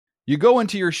You go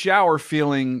into your shower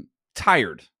feeling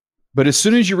tired, but as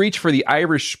soon as you reach for the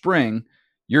Irish Spring,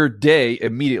 your day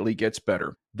immediately gets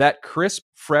better. That crisp,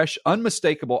 fresh,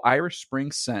 unmistakable Irish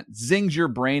Spring scent zings your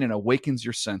brain and awakens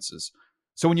your senses.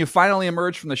 So when you finally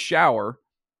emerge from the shower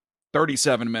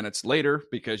 37 minutes later,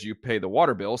 because you pay the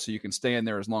water bill so you can stay in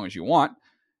there as long as you want,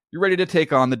 you're ready to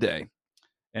take on the day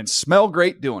and smell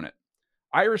great doing it.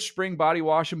 Irish Spring Body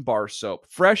Wash and Bar Soap.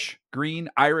 Fresh, green,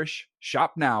 Irish.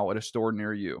 Shop now at a store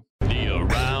near you. The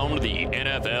Around the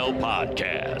NFL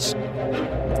podcast.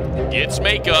 It's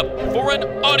makeup for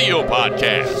an audio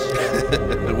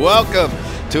podcast. Welcome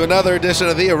to another edition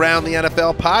of the Around the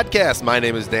NFL podcast. My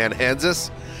name is Dan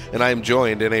Hansis, and I am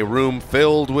joined in a room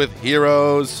filled with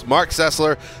heroes. Mark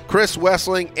Sessler, Chris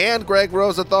Wessling, and Greg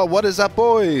Rosenthal. What is up,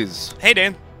 boys? Hey,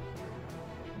 Dan.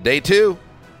 Day 2,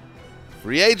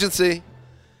 free agency,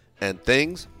 and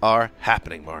things are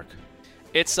happening, Mark.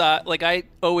 It's like I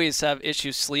always have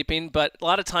issues sleeping, but a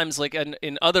lot of times, like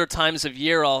in other times of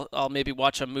year, I'll maybe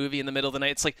watch a movie in the middle of the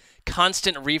night. It's like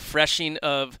constant refreshing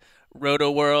of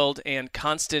Roto World and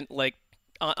constant like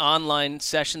online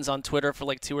sessions on Twitter for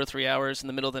like 2 or 3 hours in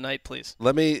the middle of the night, please.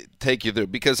 Let me take you through,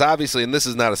 because obviously, and this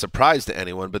is not a surprise to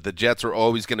anyone, but the Jets are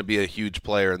always going to be a huge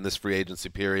player in this free agency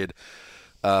period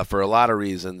for a lot of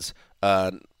reasons,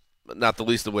 not the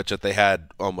least of which that they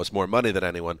had almost more money than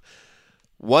anyone.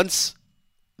 Once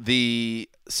the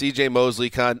C.J.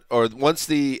 Mosley once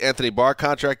the Anthony Barr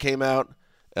contract came out,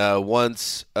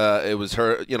 once it was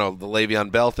the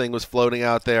Le'Veon Bell thing was floating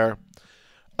out there,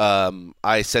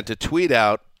 I sent a tweet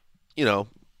out,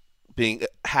 being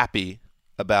happy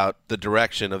about the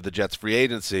direction of the Jets free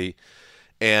agency,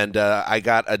 and I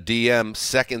got a DM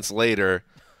seconds later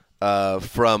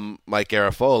from Mike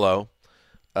Garafolo,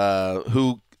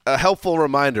 who a helpful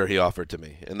reminder he offered to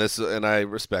me, and I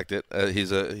respect it.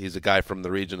 He's a guy from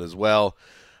the region as well.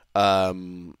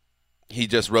 He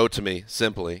just wrote to me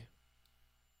simply.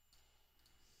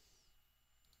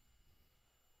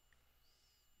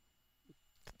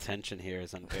 The tension here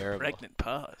is unbearable. Pregnant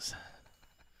pause.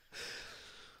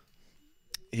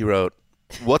 He wrote,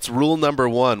 "What's rule number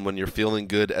 1 when you're feeling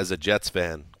good as a Jets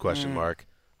fan? ?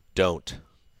 Don't."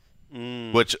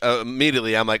 Which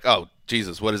immediately I'm like, oh,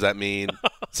 Jesus, what does that mean?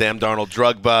 Sam Darnold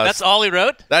drug bust. That's all he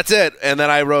wrote? That's it. And then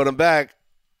I wrote him back.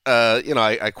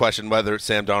 I questioned whether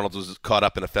Sam Darnold was caught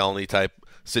up in a felony type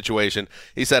situation.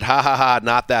 He said, ha, ha, ha,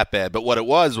 not that bad. But what it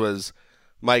was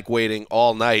Mike waiting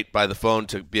all night by the phone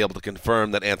to be able to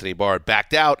confirm that Anthony Barr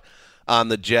backed out on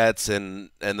the Jets. And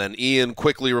then Ian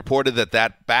quickly reported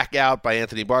that back out by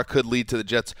Anthony Barr could lead to the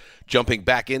Jets jumping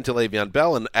back into Le'Veon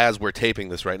Bell. And as we're taping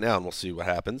this right now, and we'll see what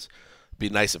happens, be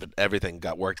nice if everything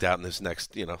got worked out in this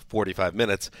next 45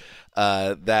 minutes.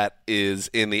 That is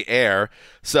in the air.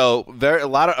 So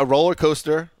a roller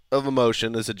coaster of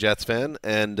emotion as a Jets fan,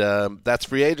 and that's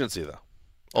free agency though.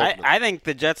 I think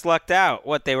the Jets lucked out.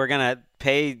 They were going to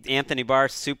pay Anthony Barr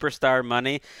superstar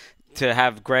money to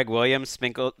have Greg Williams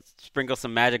sprinkle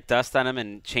some magic dust on him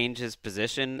and change his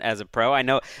position as a pro. I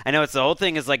know it's the whole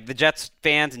thing is like the Jets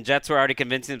fans and Jets were already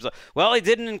convincing themselves, well, he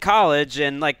didn't in college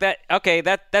and like that. Okay,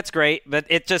 that's great, but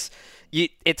it's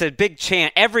a big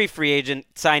chance. Every free agent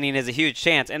signing is a huge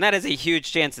chance, and that is a huge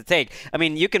chance to take. I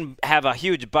mean, you can have a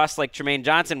huge bust like Tremaine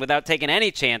Johnson without taking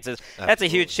any chances. Absolutely. That's a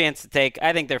huge chance to take.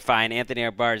 I think they're fine. Anthony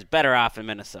Barr is better off in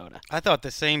Minnesota. I thought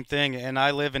the same thing, and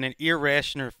I live in an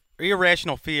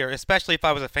irrational fear, especially if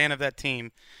I was a fan of that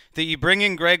team, that you bring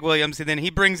in Greg Williams and then he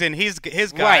brings in his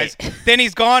guys. Right. Then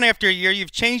he's gone after a year.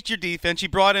 You've changed your defense. You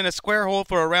brought in a square hole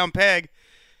for a round peg,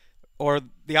 or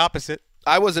the opposite.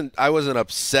 I wasn't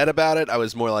upset about it. I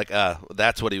was more like,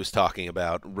 that's what he was talking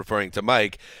about, referring to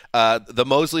Mike. The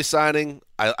Mosley signing,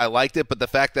 I liked it, but the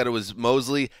fact that it was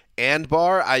Mosley and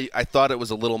Barr, I thought it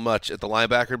was a little much at the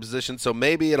linebacker position. So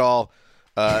maybe it all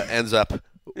ends up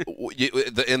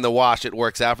in the wash. It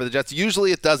works out for the Jets.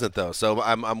 Usually it doesn't, though. So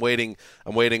I'm waiting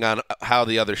on how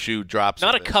the other shoe drops.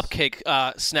 Not a cupcake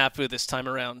snafu this time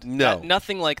around. No,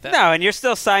 nothing like that. No, and you're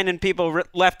still signing people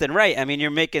left and right. I mean, you're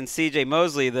making C.J.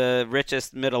 Mosley the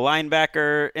richest middle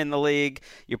linebacker in the league.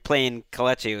 You're paying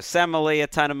Kelechi Osemele a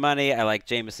ton of money. I like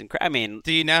Jamison. I mean,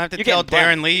 do you now have to tell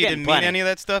Darren Lee to mean any of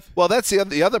that stuff? Well, that's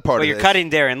the other part. Well, you're cutting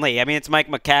Darren Lee. I mean, it's Mike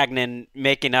McCagnon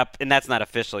making up, and that's not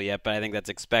official yet, but I think that's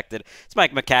expected. It's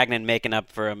Mike McCagnon making up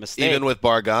for a mistake. Even with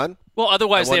Barr gone? Well,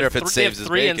 otherwise they have saves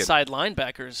three inside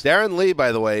linebackers. Darren Lee,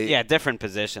 by the way. Yeah, different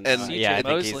positions. And yeah, I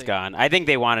think he's gone. I think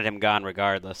they wanted him gone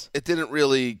regardless. It didn't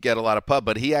really get a lot of pub,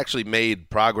 but he actually made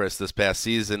progress this past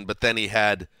season. But then he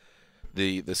had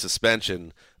the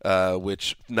suspension,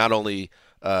 which not only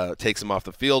takes him off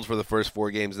the field for the first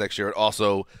 4 games next year. It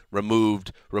also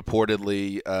removed,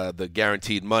 reportedly, the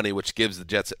guaranteed money, which gives the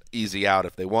Jets easy out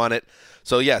if they want it.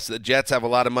 So, yes, the Jets have a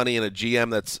lot of money and a GM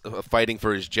that's fighting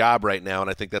for his job right now, and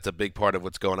I think that's a big part of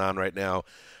what's going on right now.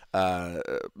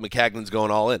 Maccagnan's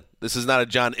going all in. This is not a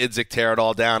John Idzik tear it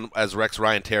all down as Rex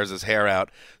Ryan tears his hair out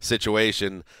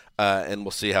situation, and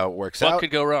we'll see how it works out. What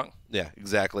could go wrong? Yeah,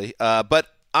 exactly. But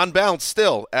on balance,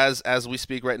 still, as we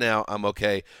speak right now, I'm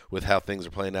okay with how things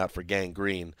are playing out for Gang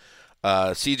Green.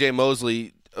 C.J.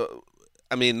 Mosley,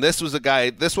 this was a guy,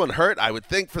 this one hurt, I would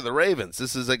think, for the Ravens.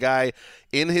 This is a guy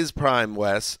in his prime,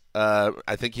 Wes.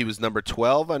 I think he was number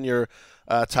 12 on your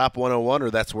top 101,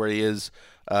 or that's where he is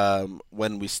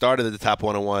when we started the top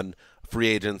 101 free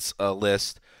agents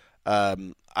list.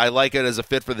 I like it as a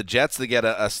fit for the Jets to get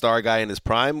a star guy in his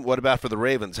prime. What about for the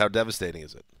Ravens? How devastating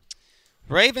is it?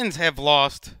 Ravens have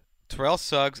lost Terrell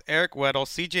Suggs, Eric Weddle,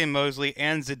 C.J. Mosley,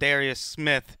 and Zadarius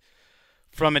Smith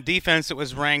from a defense that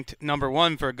was ranked number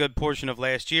 1 for a good portion of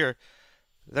last year.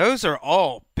 Those are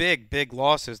all big, big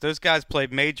losses. Those guys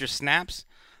played major snaps.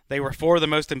 They were 4 of the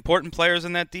most important players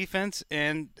in that defense,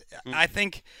 and I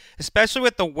think, especially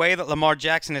with the way that Lamar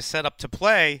Jackson is set up to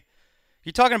play,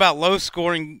 you're talking about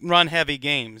low-scoring, run-heavy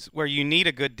games where you need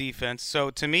a good defense. So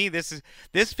to me, this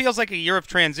feels like a year of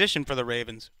transition for the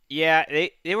Ravens. Yeah,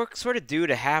 they were sort of due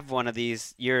to have one of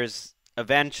these years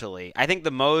eventually. I think the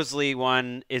Mosley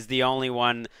one is the only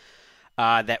one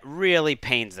that really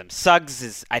pains them. Suggs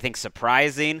is, I think,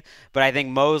 surprising, but I think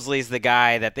Mosley's the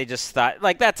guy that they just thought,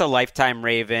 like, that's a lifetime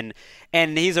Raven,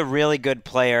 and he's a really good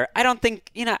player. I don't think,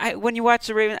 when you watch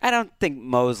the Ravens, I don't think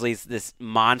Mosley's this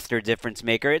monster difference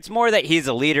maker. It's more that he's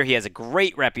a leader. He has a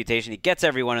great reputation. He gets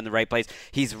everyone in the right place.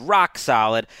 He's rock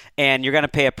solid, and you're going to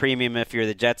pay a premium if you're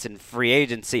the Jets in free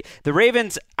agency. The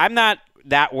Ravens, I'm not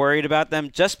that worried about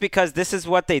them just because this is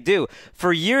what they do.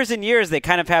 For years and years, they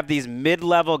kind of have these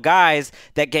mid-level guys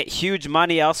that get huge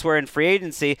money elsewhere in free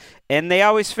agency, and they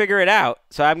always figure it out.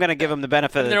 So I'm going to give them the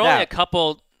benefit of the doubt. They're only a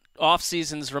couple off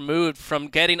seasons removed from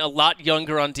getting a lot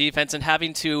younger on defense and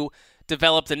having to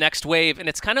develop the next wave. And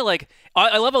it's kind of like,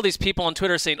 I love all these people on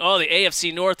Twitter saying, oh, the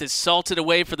AFC North is salted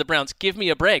away for the Browns. Give me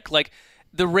a break. Like,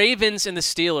 the Ravens and the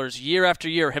Steelers year after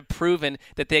year have proven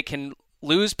that they can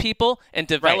lose people and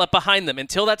develop behind them.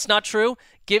 Until that's not true,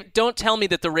 don't tell me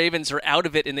that the Ravens are out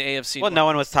of it in the AFC Well, North. No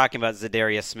one was talking about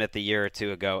Zadarius Smith a year or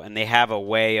two ago, and they have a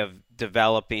way of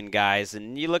developing guys.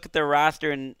 And you look at their roster,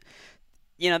 and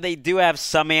they do have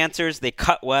some answers. They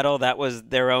cut Weddle. That was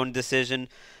their own decision.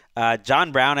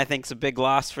 John Brown, I think, is a big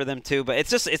loss for them too. But it's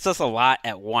just a lot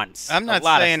at once. I'm not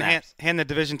saying hand the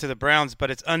division to the Browns, but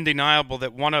it's undeniable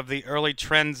that one of the early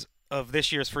trends of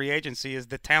this year's free agency is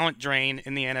the talent drain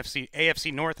in the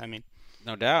AFC North.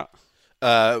 No doubt.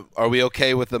 Are we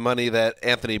okay with the money that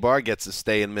Anthony Barr gets to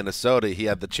stay in Minnesota? He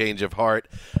had the change of heart,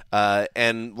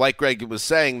 and like Greg was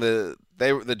saying, the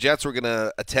Jets were going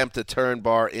to attempt to turn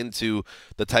Barr into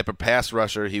the type of pass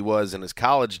rusher he was in his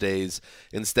college days.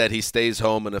 Instead, he stays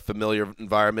home in a familiar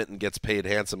environment and gets paid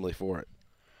handsomely for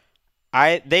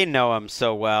it. They know him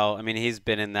so well. He's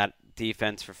been in that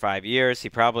defense for 5 years.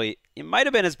 It might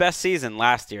have been his best season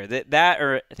last year. That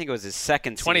or I think it was his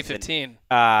second 2015. Season.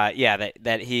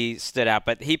 That he stood out.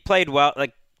 But he played well.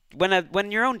 Like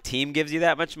when your own team gives you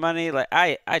that much money, like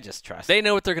I just trust. They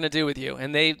know what they're going to do with you,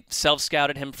 and they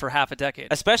self-scouted him for half a decade.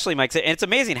 Especially Mike. And it's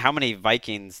amazing how many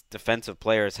Vikings defensive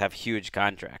players have huge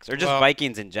contracts, or just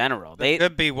Vikings in general. There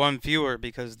could be one fewer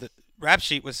because the rap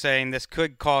sheet was saying this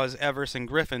could cause Everson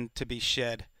Griffin to be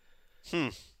shed.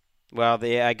 Well,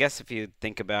 I guess if you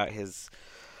think about his...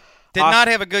 Did not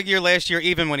have a good year last year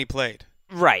even when he played.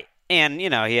 Right. And, he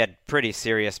had pretty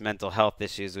serious mental health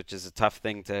issues, which is a tough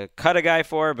thing to cut a guy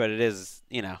for, but it is,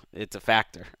 it's a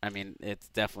factor. It's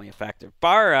definitely a factor.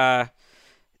 Barr,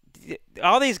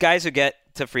 all these guys who get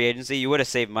to free agency, you would have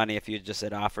saved money if you just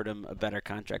had offered him a better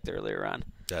contract earlier on.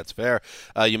 That's fair.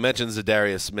 You mentioned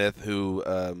Zadarius Smith, who...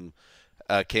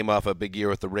 came off a big year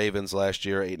with the Ravens last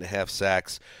year, 8.5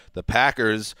 sacks. The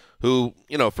Packers, who,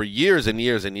 for years and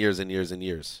years and years and years and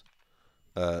years,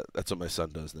 that's what my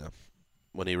son does now.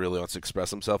 When he really wants to express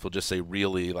himself, he'll just say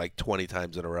really like 20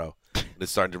 times in a row. And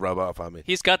it's starting to rub off on me.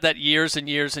 He's got that years and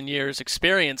years and years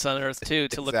experience on Earth, too,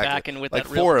 to look back and with like that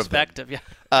real perspective.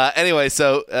 Yeah. Anyway,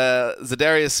 so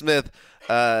Zadarius Smith,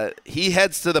 he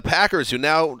heads to the Packers, who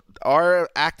now are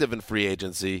active in free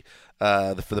agency.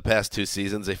 For the past 2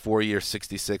 seasons, a 4-year,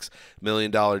 $66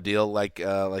 million deal. Like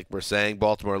we're saying,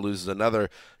 Baltimore loses another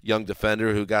young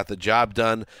defender who got the job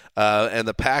done. And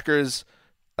the Packers,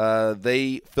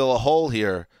 they fill a hole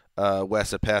here,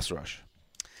 Wes, at pass rush.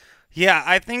 Yeah,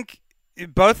 I think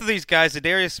both of these guys,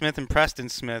 Zadarius Smith and Preston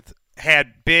Smith,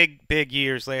 had big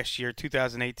years last year,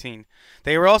 2018.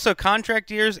 They were also contract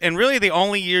years, and really the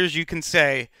only years you can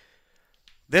say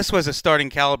this was a starting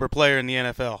caliber player in the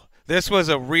NFL. This was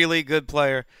a really good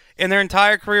player. In their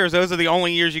entire careers, those are the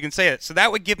only years you can say it. So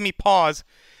that would give me pause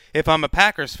if I'm a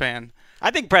Packers fan. I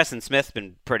think Preston Smith's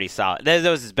been pretty solid. That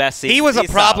was his best season. He was a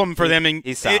problem for them.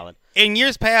 He's solid. In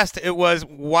years past, it was,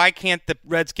 why can't the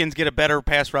Redskins get a better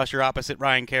pass rusher opposite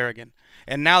Ryan Kerrigan?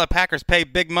 And now the Packers pay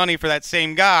big money for that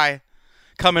same guy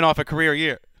coming off a career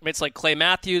year. It's like Clay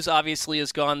Matthews obviously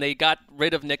is gone. They got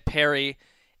rid of Nick Perry.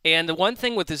 And the one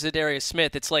thing with the Zadarius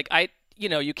Smith, it's like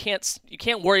you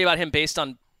can't worry about him based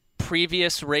on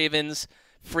previous Ravens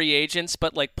free agents,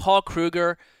 but like Paul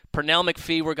Kruger, Pernell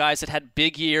McPhee were guys that had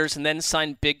big years and then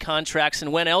signed big contracts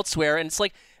and went elsewhere. And it's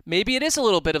like maybe it is a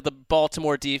little bit of the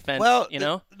Baltimore defense. Well, you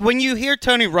know, when you hear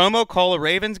Tony Romo call a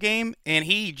Ravens game and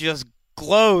he just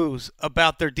glows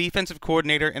about their defensive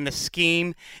coordinator and the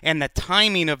scheme and the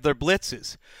timing of their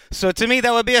blitzes. So to me,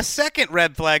 that would be a second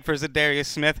red flag for Zadarius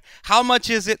Smith. How much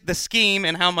is it the scheme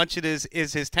and how much it is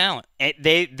his talent? And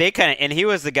they kind of, and he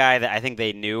was the guy that I think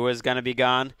they knew was going to be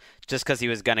gone just because he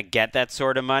was going to get that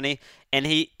sort of money. And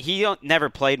he never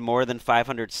played more than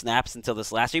 500 snaps until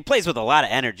this last year. He plays with a lot of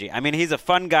energy. I mean, he's a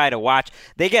fun guy to watch.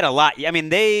 They get a lot. I mean,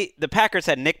 the Packers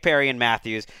had Nick Perry and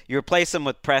Matthews. You replace them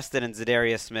with Preston and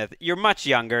Zadarius Smith. You're much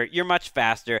younger. You're much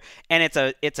faster. And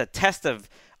it's a test of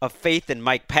faith in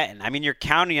Mike Pettin. I mean, you're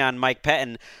counting on Mike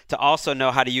Pettin to also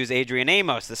know how to use Adrian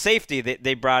Amos, the safety that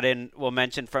they brought in, we'll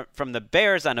mention, from the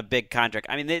Bears on a big contract.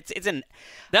 I mean,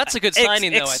 that's a good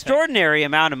signing, though, extraordinary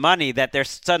amount of money that they're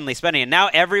suddenly spending. And now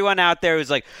everyone out there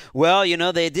who's like, well,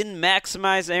 they didn't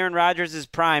maximize Aaron Rodgers'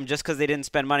 prime just because they didn't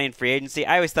spend money in free agency.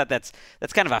 I always thought that's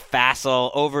kind of a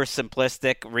facile,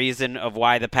 oversimplistic reason of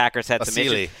why the Packers had some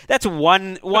issues. That's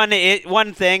one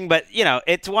thing, but,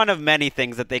 it's one of many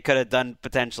things that they could have done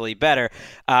potentially better.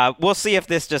 We'll see if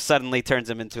this just suddenly turns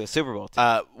them into a Super Bowl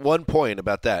team. One point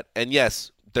about that, and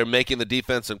yes, they're making the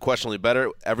defense unquestionably better.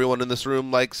 Everyone in this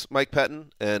room likes Mike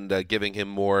Pettin, and giving him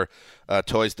more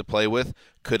toys to play with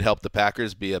could help the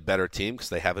Packers be a better team because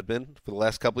they haven't been for the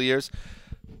last couple of years.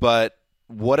 But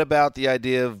what about the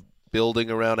idea of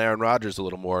building around Aaron Rodgers a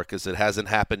little more, because it hasn't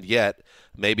happened yet?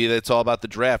 Maybe it's all about the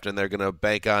draft and they're going to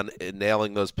bank on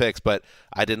nailing those picks, but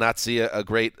I did not see a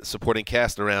great supporting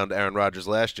cast around Aaron Rodgers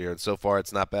last year, and so far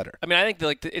it's not better. I mean, I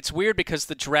think it's weird because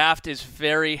the draft is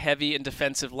very heavy in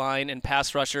defensive line and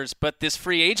pass rushers, but this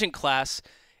free agent class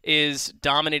is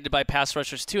dominated by pass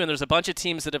rushers too, and there's a bunch of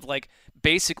teams that have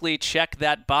basically checked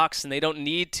that box and they don't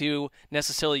need to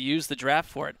necessarily use the draft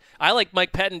for it. I like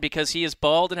Mike Pettin because he is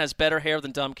bald and has better hair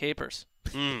than Dom Capers.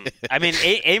 I mean,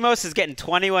 Amos is getting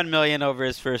 $21 million over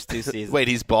his first 2 seasons. Wait,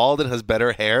 he's bald and has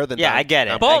better hair than Dom? I get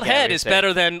it. Bald head is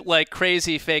better than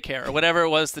crazy fake hair or whatever it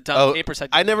was that Dom Capers had.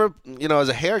 I never, as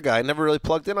a hair guy, I never really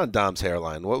plugged in on Dom's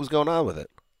hairline. What was going on with it?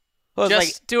 Well,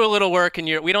 just do a little work, and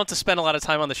we don't have to spend a lot of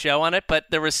time on the show on it, but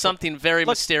there was something very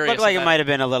mysterious. Looked like it might have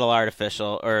been a little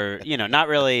artificial, or not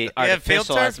really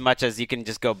artificial as much as you can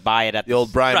just go buy it at the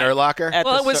old Brian Urlacher.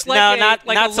 Well, it was not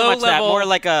a so much level, that, more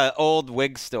like a old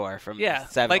wig store from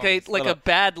a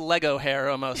bad Lego hair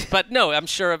almost. But no, I'm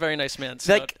sure a very nice man.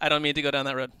 So I don't mean to go down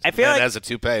that road. I feel like as a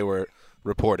toupee, we're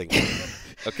reporting.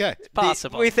 Okay, it's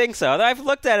possible. We think so. I've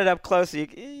looked at it up close.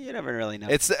 You never really know.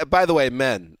 It's by the way,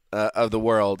 men of the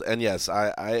world, and yes,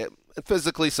 I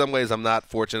physically, some ways I'm not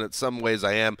fortunate. Some ways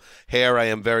I am. Hair, I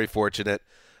am very fortunate.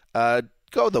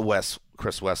 Go the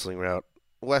Chris Wessling route.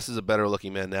 Wes is a better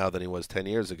looking man now than he was 10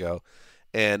 years ago,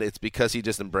 and it's because he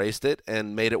just embraced it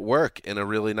and made it work in a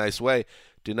really nice way.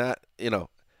 Do not,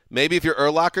 Maybe if you're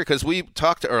Urlacher, because we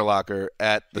talked to Urlacher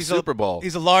at the Super Bowl.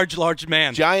 He's a large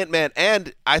man. Giant man.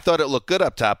 And I thought it looked good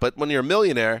up top. But when you're a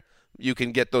millionaire, you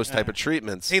can get those type of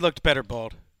treatments. He looked better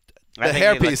bald. The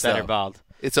hairpiece, though. Bald.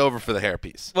 It's over for the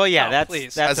hairpiece. Well, yeah,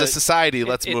 that's as a society,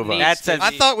 let's move on. I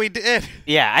thought we did.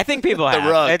 Yeah, I think people have. The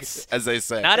rug, as they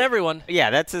say. Not everyone.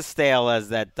 Yeah, that's as stale as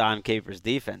that Don Capers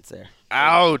defense there.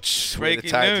 Ouch. Way to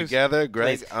tie it news. together.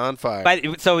 Greg on fire.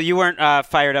 So you weren't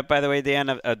fired up, by the way,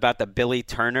 Dan, about the Billy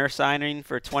Turner signing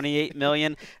for $28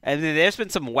 million? And there's been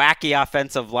some wacky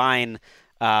offensive line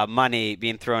money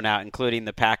being thrown out, including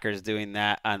the Packers doing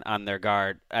that on their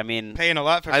guard. I mean, paying a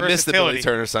lot for versatility. I missed the Billy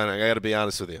Turner signing. I got to be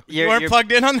honest with you. You weren't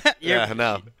plugged in on that? Yeah,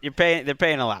 no. They're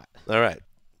paying a lot. All right.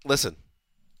 Listen,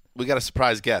 we got a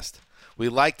surprise guest. We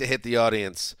like to hit the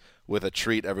audience with a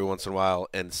treat every once in a while,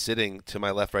 and sitting to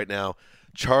my left right now,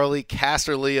 Charley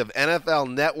Casserly of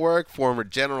NFL Network, former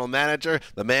general manager.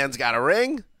 The man's got a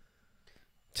ring.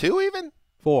 2 even?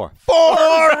 4.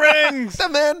 4 rings! The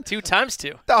man. 2 times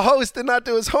 2. The host did not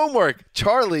do his homework.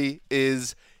 Charley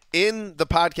is in the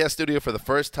podcast studio for the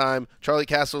first time. Charley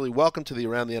Casserly, welcome to the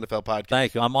Around the NFL podcast.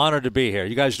 Thank you. I'm honored to be here.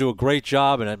 You guys do a great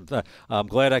job, and I'm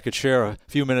glad I could share a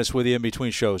few minutes with you in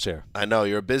between shows here. I know.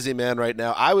 You're a busy man right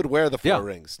now. I would wear the 4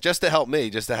 rings just to help me,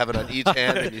 just to have it on each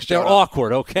hand. And you They're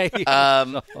awkward, okay?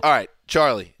 All right,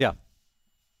 Charley. Yeah.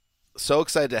 So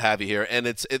excited to have you here, and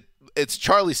it's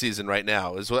Charley season right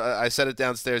now. Is what I said it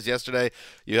downstairs yesterday.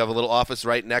 You have a little office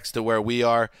right next to where we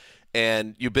are,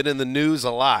 and you've been in the news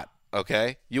a lot.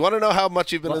 Okay, you want to know how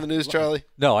much you've been in the news, Charley?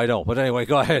 No, I don't. But anyway,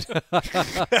 go ahead.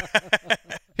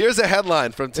 Here's a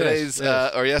headline from today's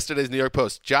or yesterday's New York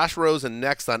Post: Josh Rosen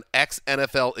next on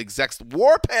ex-NFL execs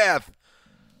warpath.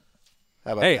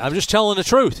 Hey, I'm just telling the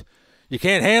truth. You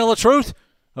can't handle the truth.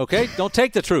 Okay, don't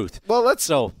take the truth. Well,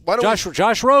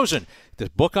 Josh Rosen, the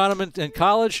book on him in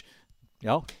college,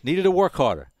 needed to work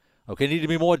harder. Okay, needed to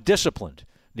be more disciplined.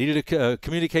 Needed to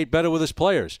communicate better with his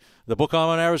players. The book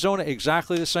on Arizona,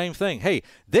 exactly the same thing. Hey,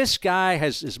 this guy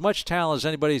has as much talent as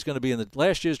anybody is going to be in the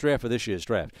last year's draft or this year's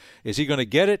draft. Is he going to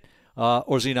get it,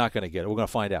 or is he not going to get it? We're going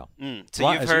to find out.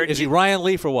 So you've heard, is he Ryan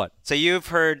Leaf or what? So you've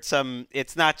heard some.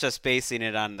 It's not just basing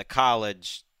it on the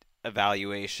college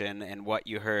evaluation and what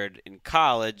you heard in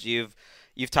college. You've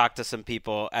talked to some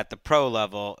people at the pro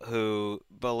level who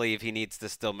believe he needs to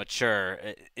still mature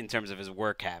in terms of his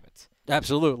work habits.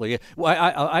 Absolutely. Well,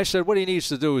 I said what he needs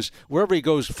to do is wherever he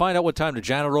goes, find out what time the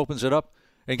janitor opens it up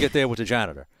and get there with the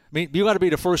janitor. I mean, you got to be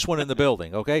the first one in the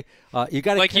building, okay? You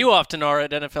got like you often are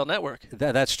at NFL Network.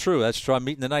 That's true. That's true. I'm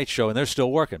meeting the night show, and they're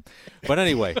still working. But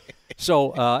anyway,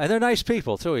 so and they're nice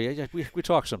people too. We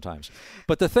talk sometimes.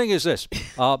 But the thing is this: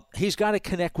 he's got to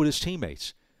connect with his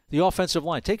teammates. The offensive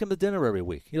line, take them to dinner every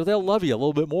week. They'll love you a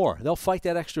little bit more. They'll fight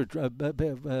that extra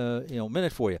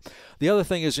minute for you. The other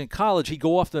thing is in college, he'd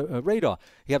go off the radar.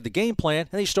 He have the game plan,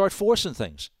 and he start forcing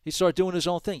things. He start doing his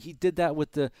own thing. He did that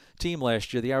with the team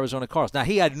last year, the Arizona Cardinals. Now,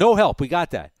 he had no help. We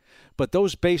got that. But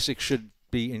those basics should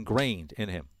be ingrained in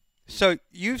him. So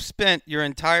you've spent your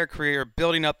entire career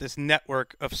building up this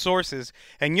network of sources,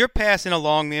 and you're passing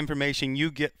along the information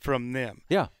you get from them.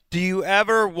 Yeah. Do you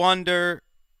ever wonder,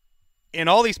 in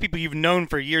all these people you've known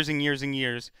for years and years and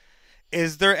years,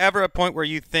 is there ever a point where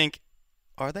you think,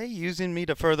 are they using me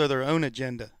to further their own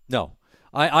agenda? No.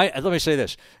 Let me say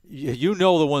this. You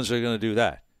know the ones that are going to do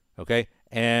that, okay?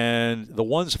 And the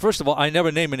ones, first of all, I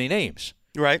never name any names.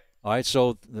 Right. All right,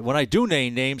 so when I do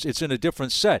name names, it's in a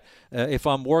different set. If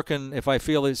I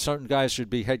feel that certain guys should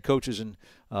be head coaches in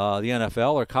the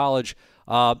NFL or college,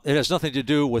 it has nothing to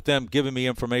do with them giving me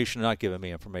information or not giving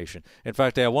me information. In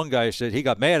fact, I had one guy who said he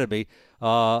got mad at me,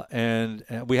 and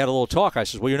we had a little talk. I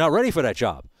said, well, you're not ready for that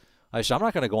job. I said, I'm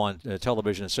not going to go on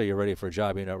television and say you're ready for a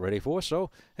job you're not ready for.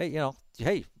 So,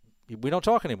 hey, we don't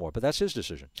talk anymore, but that's his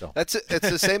decision. So it's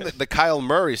the same. The Kyle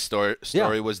Murray story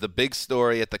was the big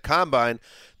story at the Combine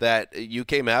that you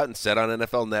came out and said on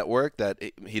NFL Network that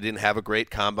he didn't have a great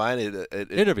Combine.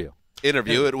 Interview.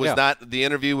 It was not. The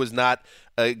interview was not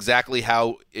exactly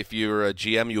how, if you're a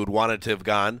GM, you would want it to have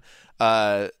gone.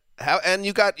 And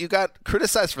you got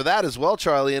criticized for that as well,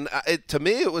 Charley. And to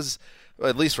me, it was,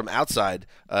 at least from outside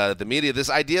the media, this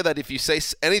idea that if you say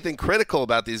anything critical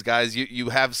about these guys, you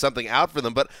have something out for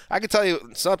them. But I can tell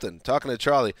you something, talking to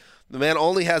Charley, the man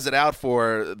only has it out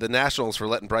for the Nationals for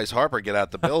letting Bryce Harper get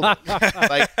out the building.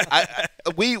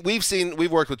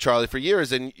 We've worked with Charley for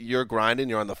years, and you're grinding,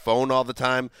 you're on the phone all the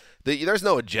time. There's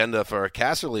no agenda for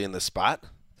Casserly in this spot.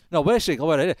 No, basically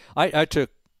what I did, I took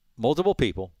multiple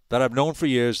people that I've known for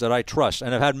years that I trust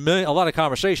and I've had a lot of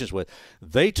conversations with.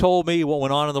 They told me what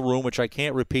went on in the room, which I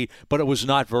can't repeat, but it was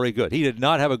not very good. He did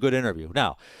not have a good interview.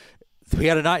 Now,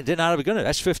 did not have a good interview.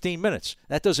 That's 15 minutes.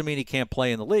 That doesn't mean he can't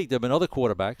play in the league. There have been other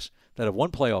quarterbacks that have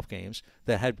won playoff games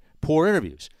that had poor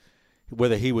interviews.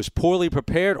 Whether he was poorly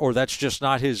prepared or that's just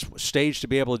not his stage to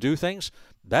be able to do things,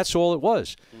 that's all it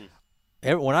was.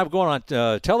 When I've gone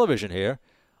on television here,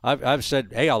 I've said,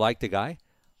 hey, I like the guy.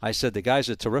 I said the guy's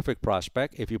a terrific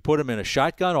prospect. If you put him in a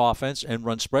shotgun offense and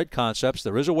run spread concepts,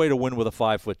 there is a way to win with a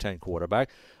 5'10" quarterback.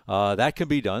 That can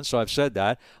be done. So I've said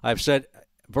that. I've said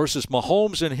versus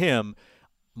Mahomes and him,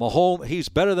 he's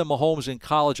better than Mahomes in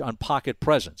college on pocket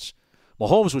presence.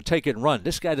 Mahomes would take it and run.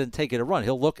 This guy didn't take it and run.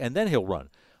 He'll look and then he'll run.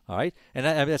 All right, and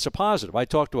that's a positive. I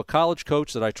talked to a college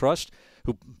coach that I trust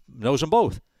who knows them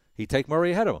both. He'd take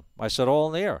Murray ahead of him. I said all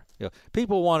in the air.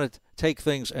 People want to take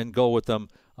things and go with them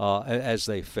as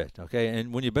they fit, okay?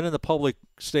 And when you've been in the public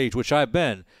stage, which I've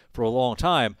been for a long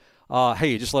time, hey,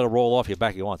 you just let it roll off. You're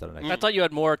back. You want that next. I thought you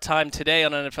had more time today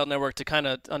on NFL Network to kind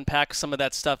of unpack some of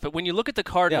that stuff. But when you look at the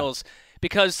Cardinals,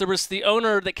 because there was the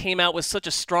owner that came out with such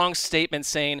a strong statement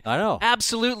saying, I know.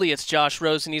 Absolutely, it's Josh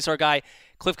Rosen. He's our guy.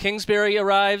 Cliff Kingsbury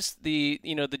arrives. The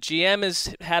GM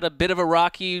has had a bit of a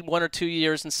rocky 1 or 2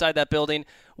 years inside that building.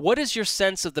 What is your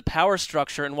sense of the power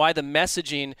structure and why the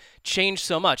messaging changed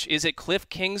so much? Is it Cliff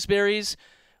Kingsbury's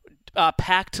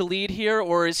pack to lead here,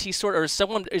 or is he is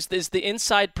the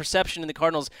inside perception in the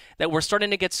Cardinals that we're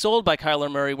starting to get sold by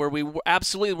Kyler Murray, where we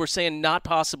absolutely were saying not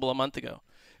possible a month ago?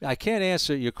 I can't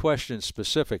answer your question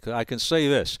specifically. I can say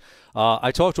this.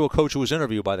 I talked to a coach who was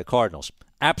interviewed by the Cardinals.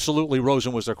 Absolutely,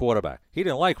 Rosen was their quarterback. He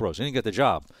didn't like Rosen. He didn't get the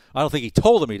job. I don't think he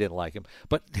told him he didn't like him.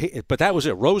 But that was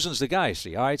it. Rosen's the guy,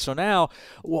 see. All right, so now,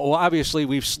 well, obviously,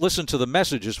 we've listened to the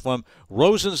messages from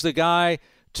Rosen's the guy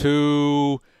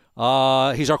to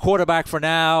he's our quarterback for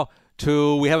now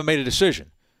to we haven't made a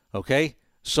decision. Okay?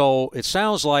 So it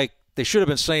sounds like they should have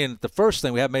been saying the first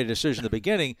thing, we haven't made a decision at the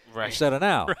beginning, instead of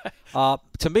now. Right.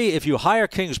 To me, if you hire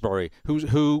Kingsbury,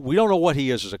 who we don't know what he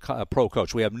is as a pro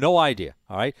coach. We have no idea,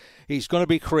 all right? He's going to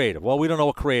be creative. Well, we don't know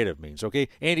what creative means, okay?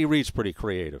 Andy Reid's pretty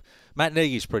creative. Matt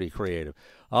Nagy's pretty creative.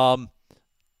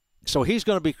 So he's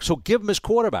going to be – so give him his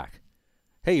quarterback.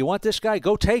 Hey, you want this guy?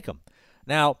 Go take him.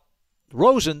 Now,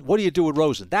 Rosen, what do you do with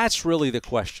Rosen? That's really the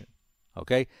question,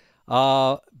 okay?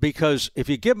 Because if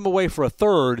you give him away for a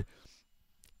third –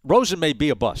 Rosen may be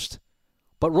a bust,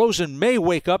 but Rosen may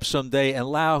wake up someday and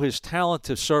allow his talent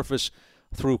to surface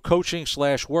through coaching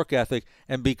 / work ethic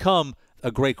and become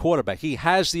a great quarterback. He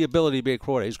has the ability to be a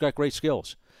quarterback. He's got great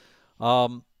skills.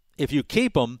 If you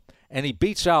keep him and he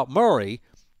beats out Murray,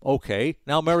 okay,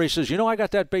 now Murray says, I got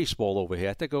that baseball over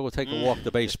here. I think I'll go take a walk to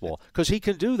baseball because he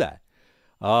can do that.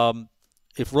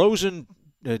 If Rosen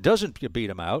doesn't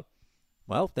beat him out,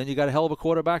 well, then you got a hell of a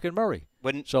quarterback in Murray.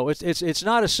 So it's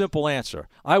not a simple answer.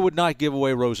 I would not give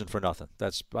away Rosen for nothing.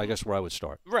 That's, I guess, where I would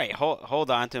start. Right.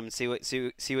 Hold on to him and see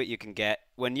what you can get.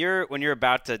 When you're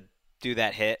about to do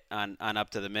that hit on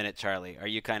Up to the Minute, Charlie, are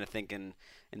you kind of thinking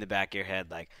in the back of your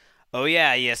head like, oh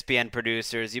yeah, ESPN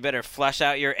producers, you better flush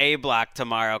out your A block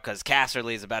tomorrow because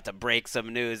Casserly's about to break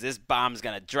some news. This bomb's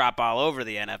gonna drop all over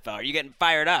the NFL. Are you getting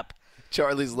fired up?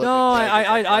 Charlie's looking. No,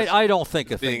 I don't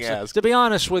think of things. To be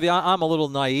honest with you, I'm a little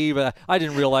naive. I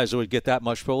didn't realize it would get that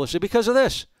much publicity because of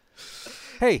this.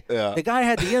 Hey, The guy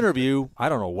had the interview, I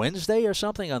don't know, Wednesday or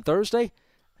something, on Thursday.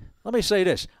 Let me say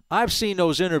this. I've seen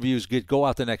those interviews go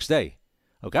out the next day.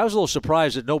 Okay, I was a little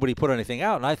surprised that nobody put anything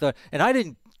out, and I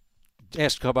didn't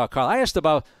ask about Kyle. I asked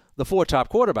about the 4 top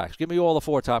quarterbacks. Give me all the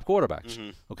 4 top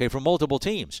quarterbacks, okay, from multiple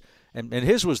teams. And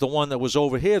his was the one that was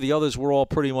over here. The others were all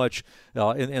pretty much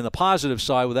in the positive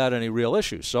side without any real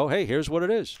issues. So, hey, here's what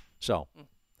it is. So,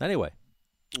 anyway.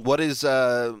 What is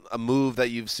a move that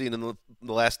you've seen in the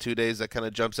last 2 days that kind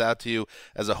of jumps out to you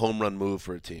as a home run move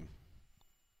for a team?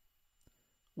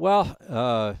 Well,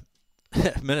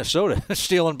 Minnesota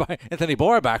stealing by Anthony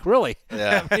Barr back, really.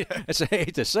 Yeah. I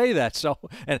hate to say that. So,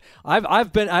 and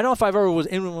I've been, I don't know if I've ever was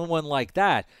in one like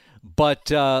that, but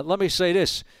let me say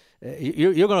this.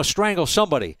 You're going to strangle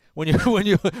somebody when you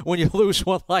lose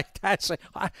one like that. Say,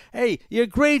 hey, you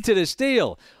agreed to this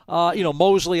deal.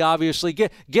 Mosley, obviously,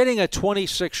 getting a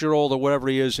 26-year-old or whatever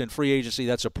he is in free agency,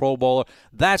 that's a Pro Bowler.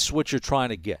 That's what you're trying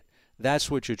to get. That's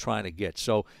what you're trying to get.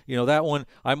 So, that one,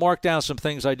 I marked down some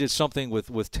things. I did something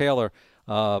with Taylor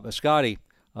Scotty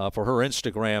for her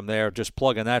Instagram there, just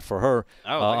plugging that for her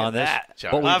on this.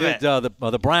 But we did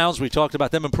the Browns. We talked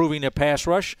about them improving their pass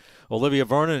rush. Olivia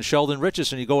Vernon and Sheldon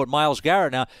Richardson. You go with Myles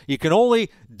Garrett now. You can only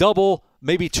double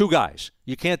maybe 2 guys.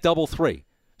 You can't double 3.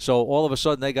 So all of a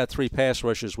sudden they got 3 pass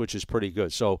rushes, which is pretty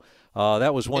good. So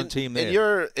that was one team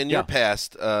there. In your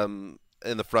past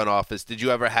in the front office, did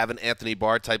you ever have an Anthony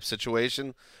Barr type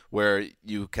situation where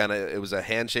you it was a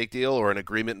handshake deal or an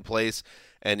agreement in place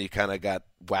and you kind of got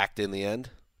whacked in the end?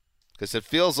 Because it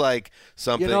feels like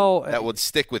something that would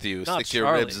stick with you, stick to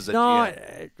your ribs as a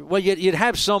GM. Well, you'd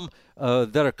have some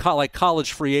that are like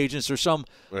college free agents or some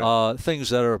things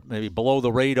that are maybe below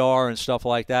the radar and stuff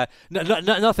like that.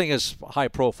 Nothing as high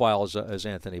profile as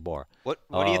Anthony Barr. What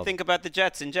do you think about the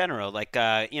Jets in general? Like,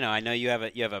 I know you have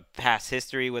a past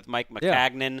history with Mike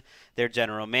McCagnon, their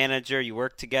general manager. You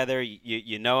work together.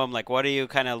 You know him. Like, what are you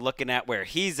kind of looking at where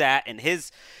he's at in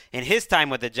his time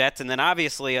with the Jets? And then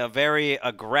obviously a very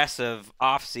aggressive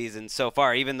offseason so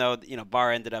far. Even though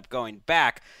Barr ended up going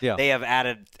back, they have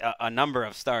added a number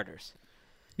of starters.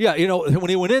 Yeah, when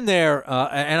he went in there,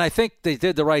 and I think they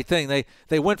did the right thing.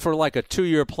 They went for like a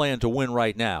 2-year plan to win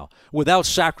right now without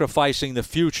sacrificing the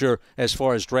future as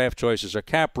far as draft choices or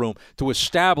cap room to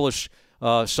establish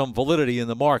some validity in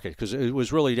the market because it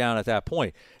was really down at that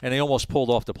point, and they almost pulled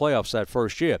off the playoffs that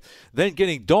first year. Then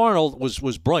getting Darnold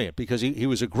was brilliant because he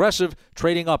was aggressive,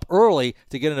 trading up early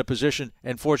to get in a position,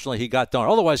 and fortunately he got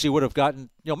Darnold. Otherwise he would have gotten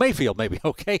Mayfield maybe,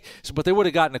 okay? But they would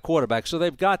have gotten a quarterback. So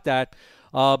they've got that.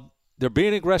 They're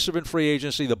being aggressive in free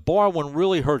agency. The Barr one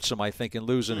really hurts them, I think, in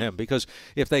losing him because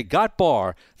if they got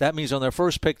Barr, that means on their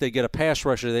first pick they get a pass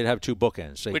rusher, they'd have 2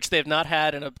 bookends. Which they've not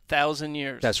had in 1,000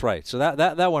 years. That's right. So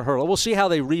that one hurt. We'll see how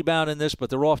they rebound in this, but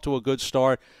they're off to a good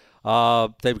start.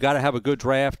 They've got to have a good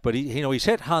draft, but he's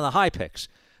hit on the high picks.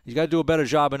 He's got to do a better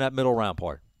job in that middle round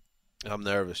part. I'm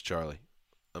nervous, Charlie.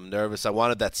 I'm nervous. I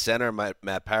wanted that center,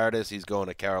 Matt Paradis. He's going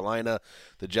to Carolina.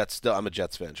 The Jets still. I'm a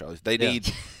Jets fan, Charlie. They need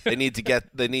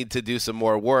to do some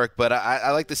more work. But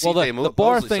I like to see the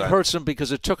Barr thing hurts them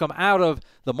because it took them out of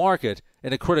the market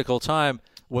in a critical time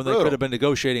when they could have been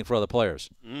negotiating for other players.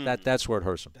 That's where it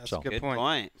hurts them. That's a good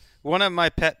point. One of my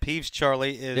pet peeves,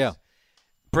 Charlie, is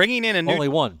bringing in a new. Only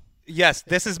one. Yes,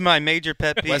 this is my major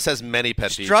pet peeve. Wes has many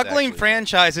pet peeves. Struggling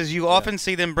franchises, you often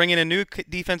see them bring in a new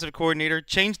defensive coordinator,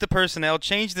 change the personnel,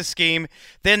 change the scheme.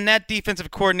 Then that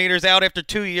defensive coordinator is out after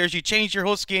 2 years. You change your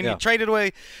whole scheme. You trade it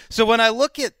away. So when I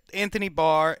look at Anthony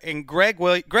Barr and Greg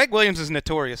Williams is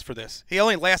notorious for this. He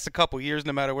only lasts a couple years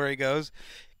no matter where he goes.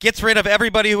 Gets rid of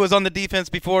everybody who was on the defense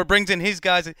before, brings in his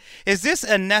guys. Is this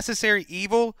a necessary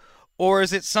evil? Or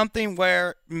is it something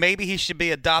where maybe he should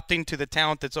be adopting to the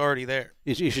talent that's already there?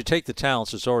 You should take the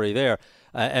talents that's already there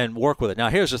and work with it. Now,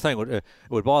 here's the thing.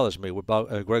 What bothers me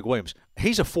about Greg Williams,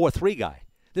 he's a 4-3 guy.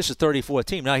 This is a 34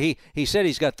 team. Now, he said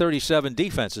he's got 37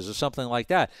 defenses or something like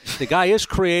that. The guy is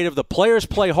creative. The players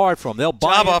play hard for him. They'll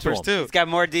buy job into offers, him. too. He's got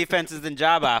more defenses than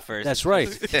job offers. That's right.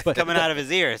 But coming out of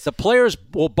his ears. The players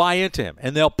will buy into him,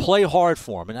 and they'll play hard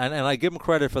for him, and I give him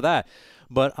credit for that.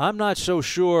 But I'm not so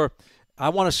sure – I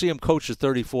want to see him coach a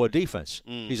 34 defense.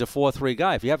 He's a 4-3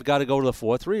 guy. If you have got to go to the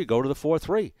 4-3, you go to the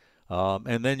 4-3.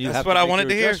 And then That's have what to I make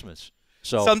wanted your to adjustments.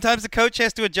 So sometimes the coach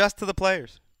has to adjust to the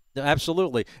players.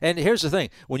 Absolutely. And here's the thing.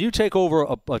 When you take over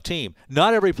a team,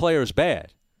 not every player is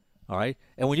bad. All right?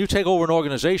 And when you take over an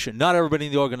organization, not everybody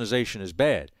in the organization is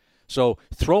bad. So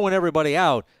throwing everybody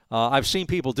out, I've seen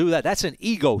people do that. That's an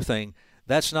ego thing.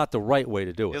 That's not the right way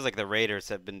to do it. Feels like the Raiders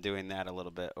have been doing that a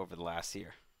little bit over the last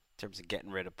year in terms of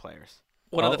getting rid of players.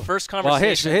 One of the first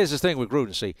conversations. Well, here's the thing with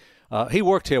Gruden. See, he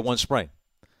worked here one spring.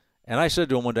 And I said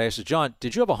to him one day, I said, John,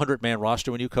 did you have a 100-man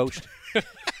roster when you coached?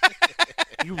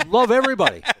 You love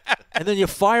everybody. And then you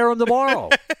fire them tomorrow.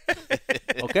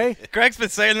 Okay? Greg's been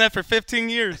saying that for 15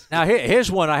 years. Now,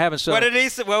 here's one I haven't said. What did he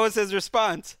say? What was his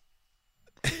response?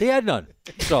 He had none.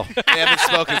 So They haven't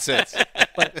spoken since.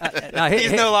 But,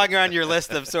 he's no longer on your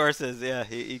list of sources. Yeah,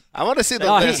 I want to see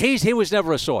the list. He was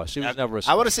never a source. He was never a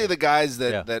source. I want to see the guys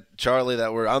that Charlie,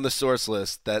 that were on the source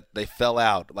list that they fell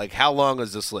out. Like, how long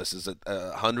is this list? Is it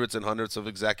hundreds and hundreds of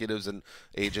executives and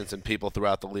agents and people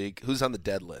throughout the league? Who's on the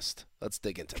dead list? Let's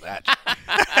dig into that.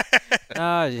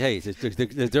 Hey,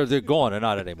 they're gone. They're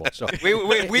not anymore. So we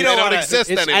don't want to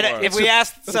exist anymore. If we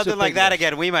asked something like that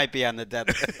again, we might be on the dead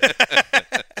list.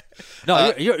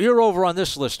 No, you're over on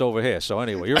this list over here. So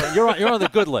anyway, you're on the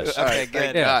good list. All right,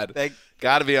 good. God.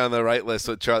 Got to be on the right list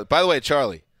with Charlie. By the way,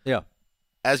 Charlie. Yeah.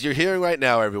 As you're hearing right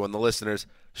now, everyone, the listeners,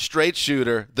 straight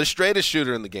shooter, the straightest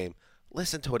shooter in the game.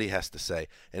 Listen to what he has to say,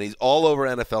 and he's all over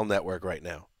NFL Network right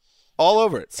now. All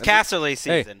over it. It's Casserly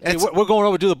season. Hey, we're going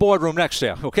over to the boardroom next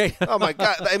year, okay? Oh, my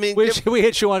God. I mean, we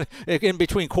hit you in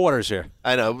between quarters here.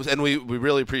 I know, and we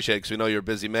really appreciate it because we know you're a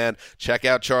busy man. Check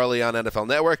out Charlie on NFL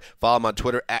Network. Follow him on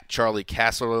Twitter at Charley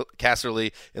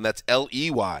Casserly, and that's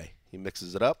Ley. He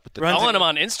mixes it up. Following him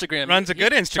on Instagram. Runs a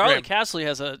good Instagram. Charley Casserly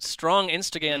has a strong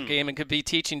Instagram game and could be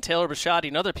teaching Taylor Bisciotti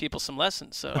and other people some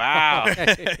lessons. So. Wow.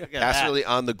 Casserly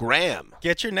on the gram.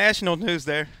 Get your national news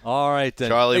there. All right, then.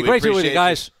 Charlie, hey, we great to be with appreciate you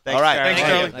guys. Thanks, all right. Charlie. Thanks,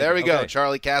 Charlie. There we go. Okay.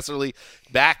 Charley Casserly,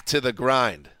 back to the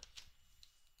grind.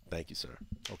 Thank you, sir.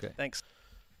 Okay. Thanks.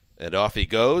 And off he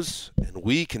goes, and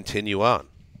we continue on.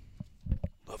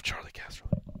 Love Charley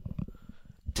Casserly.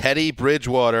 Teddy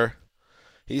Bridgewater.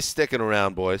 He's sticking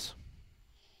around, boys.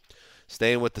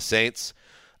 Staying with the Saints,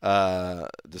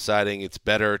 deciding it's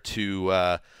better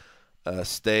to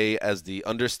stay as the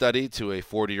understudy to a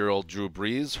 40-year-old Drew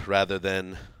Brees rather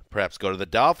than perhaps go to the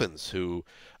Dolphins, who,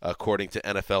 according to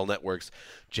NFL Network's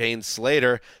Jane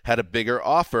Slater, had a bigger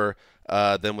offer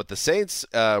than what the Saints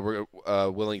were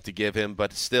willing to give him.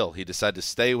 But still, he decided to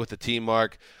stay with the team,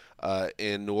 Mark,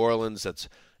 in New Orleans. That's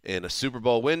in a Super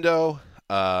Bowl window.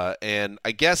 And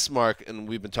I guess, Mark, and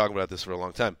we've been talking about this for a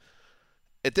long time,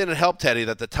 it didn't help Teddy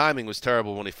that the timing was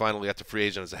terrible when he finally got to free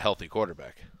agent as a healthy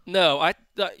quarterback. No,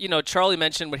 Charlie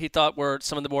mentioned what he thought were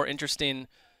some of the more interesting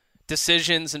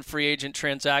decisions and free agent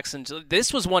transactions.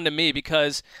 This was one to me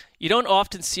because you don't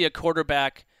often see a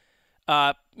quarterback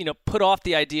put off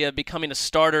the idea of becoming a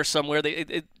starter somewhere.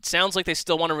 It sounds like they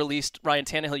still want to release Ryan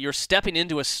Tannehill. You're stepping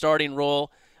into a starting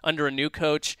role under a new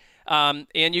coach. And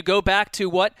you go back to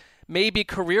what maybe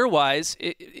career-wise,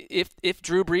 if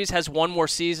Drew Brees has one more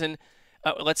season,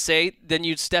 let's say, then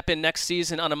you'd step in next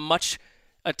season on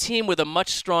a team with a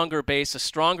much stronger base, a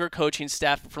stronger coaching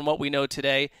staff from what we know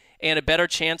today, and a better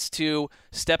chance to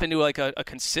step into like a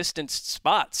consistent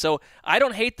spot. So I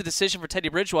don't hate the decision for Teddy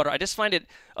Bridgewater. I just find it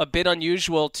a bit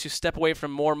unusual to step away from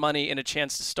more money and a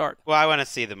chance to start. Well, I want to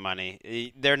see the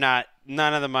money.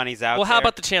 None of the money's out there. Well, how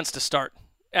about the chance to start?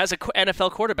 As an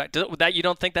NFL quarterback, you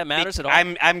don't think that matters at all?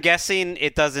 I'm guessing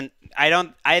it doesn't.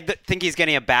 I think he's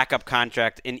getting a backup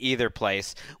contract in either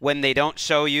place. When they don't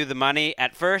show you the money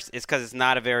at first, it's because it's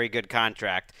not a very good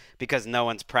contract because no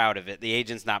one's proud of it. The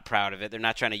agent's not proud of it. They're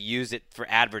not trying to use it for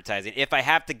advertising. If I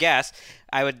have to guess,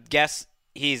 I would guess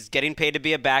he's getting paid to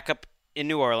be a backup in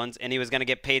New Orleans, and he was going to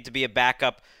get paid to be a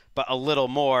backup but a little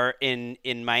more in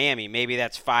Miami. Maybe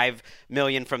that's $5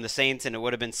 million from the Saints, and it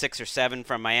would have been 6 or 7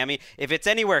 from Miami. If it's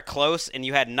anywhere close and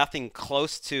you had nothing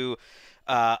close to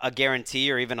a guarantee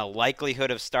or even a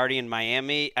likelihood of starting in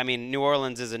Miami, I mean, New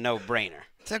Orleans is a no-brainer.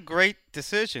 It's a great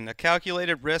decision, a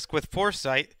calculated risk with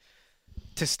foresight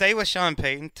to stay with Sean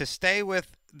Payton, to stay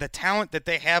with the talent that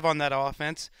they have on that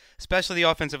offense, especially the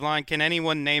offensive line. Can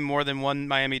anyone name more than one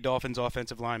Miami Dolphins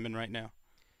offensive lineman right now?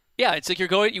 Yeah, it's like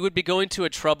you would be going to a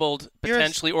troubled,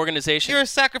 potentially organization. You're a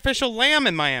sacrificial lamb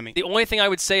in Miami. The only thing I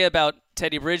would say about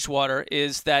Teddy Bridgewater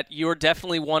is that you're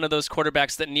definitely one of those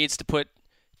quarterbacks that needs to put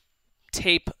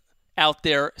tape out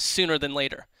there sooner than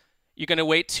later. You're going to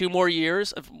wait 2 more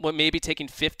years of maybe taking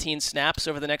 15 snaps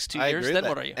over the next 2 years. Then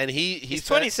what are you? And he's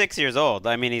 26 years old.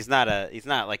 I mean, he's not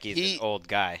like he's an old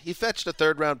guy. He fetched a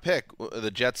 3rd-round pick.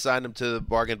 The Jets signed him to the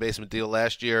bargain basement deal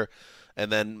last year, and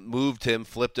then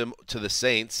flipped him to the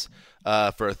Saints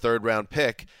for a 3rd-round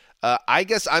pick. I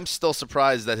guess I'm still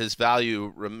surprised that his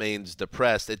value remains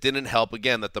depressed. It didn't help,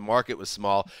 again, that the market was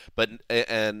small,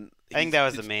 I think that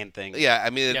was the main thing. Yeah, I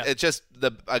mean, it's just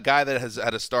a guy that has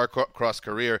had a star-crossed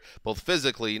career, both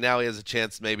physically, now he has a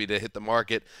chance maybe to hit the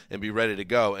market and be ready to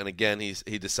go. And again,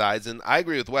 he decides. And I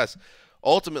agree with Wes.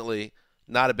 Ultimately,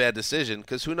 not a bad decision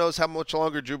because who knows how much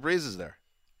longer Drew Brees is there.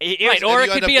 Right, or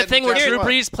it could be a thing where Drew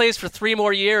Brees plays for 3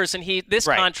 more years and this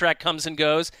contract comes and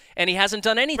goes and he hasn't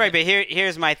done anything. Right, but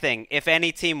here's my thing. If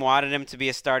any team wanted him to be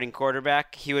a starting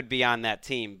quarterback, he would be on that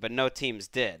team, but no teams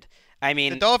did. I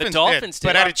mean, the Dolphins did,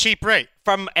 but at a cheap rate.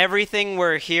 From everything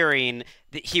we're hearing,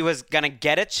 he was going to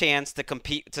get a chance to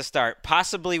compete to start,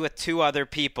 possibly with 2 other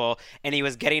people, and he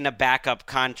was getting a backup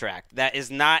contract. That is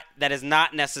not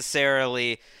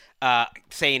necessarily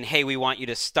saying, hey, we want you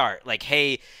to start. Like,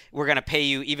 hey, we're going to pay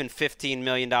you even $15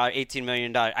 million, $18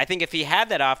 million. I think if he had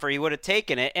that offer, he would have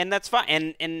taken it, and that's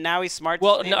fine. And now he's smart.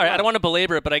 Well, no, I don't want to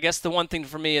belabor it, but I guess the one thing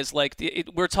for me is, like,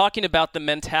 we're talking about the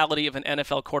mentality of an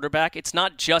NFL quarterback. It's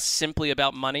not just simply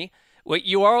about money.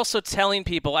 You are also telling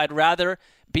people, I'd rather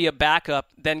be a backup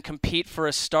than compete for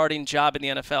a starting job in the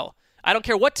NFL. I don't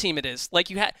care what team it is. Like,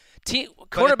 you had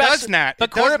quarterbacks,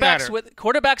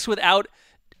 quarterbacks without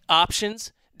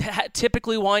options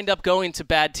typically wind up going to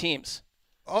bad teams.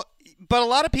 But a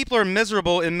lot of people are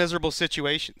miserable in miserable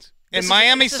situations. And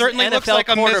Miami certainly looks like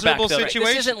a miserable situation.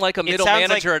 This isn't like a middle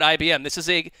manager at IBM. This is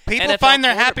a people NFL find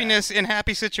their happiness in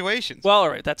happy situations. Well, all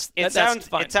right, that's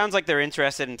fine. It sounds like they're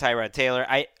interested in Tyrod Taylor.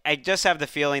 I just have the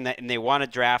feeling that they want to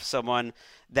draft someone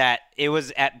that it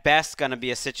was at best going to be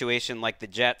a situation like the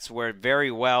Jets where very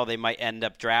well they might end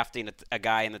up drafting a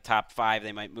guy in the top 5.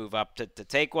 They might move up to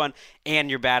take one, and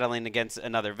you're battling against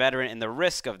another veteran. And the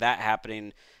risk of that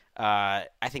happening, I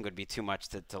think, would be too much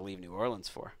to leave New Orleans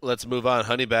for. Let's move on.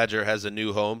 Honey Badger has a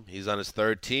new home. He's on his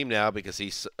 3rd team now because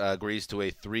he agrees to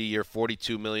a 3-year,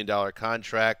 $42 million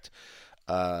contract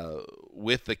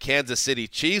with the Kansas City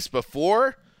Chiefs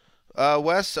before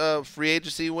Wes free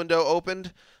agency window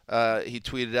opened. He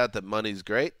tweeted out that money's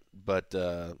great, but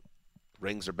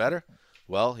rings are better.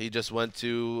 Well, he just went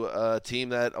to a team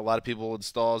that a lot of people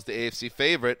install as the AFC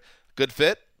favorite. Good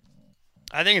fit?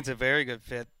 I think it's a very good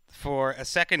fit for a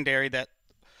secondary that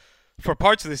for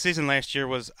parts of the season last year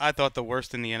was, I thought, the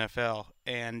worst in the NFL.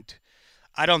 And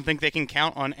I don't think they can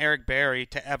count on Eric Berry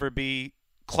to ever be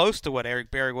close to what Eric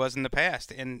Berry was in the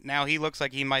past. And now he looks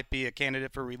like he might be a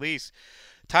candidate for release.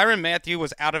 Tyrann Mathieu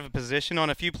was out of a position on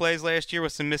a few plays last year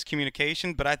with some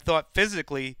miscommunication, but I thought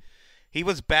physically he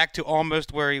was back to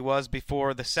almost where he was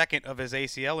before the second of his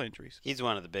ACL injuries. He's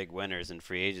one of the big winners in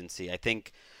free agency. I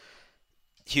think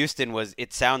Houston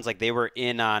it sounds like they were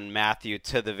in on Matthew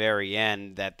to the very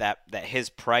end, that his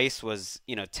price was,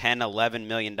 $10-11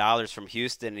 million from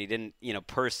Houston, and he didn't,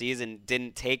 per season,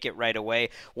 didn't take it right away.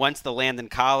 Once the Landon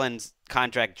Collins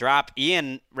contract dropped,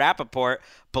 Ian Rappaport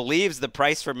believes the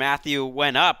price for Matthew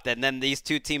went up, and then these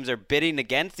two teams are bidding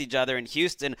against each other, and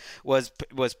Houston was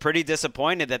pretty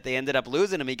disappointed that they ended up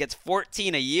losing him. He gets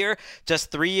 $14 a year just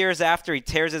 3 years after he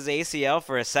tears his ACL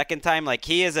for a second time. Like,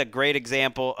 he is a great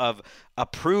example of a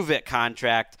prove-it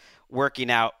contract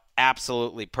working out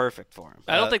absolutely perfect for him.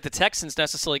 I don't think the Texans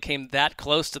necessarily came that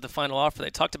close to the final offer. They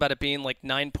talked about it being like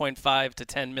 $9.5 to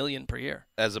 $10 million per year.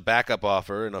 As a backup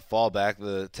offer and a fallback,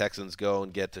 the Texans go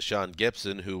and get Deshaun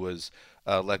Gibson, who was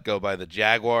let go by the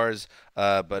Jaguars,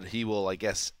 but he will, I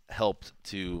guess, help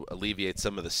to alleviate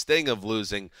some of the sting of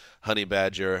losing Honey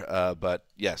Badger. But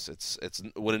yes, it's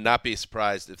would not be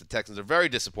surprised if the Texans are very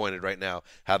disappointed right now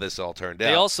how this all turned out.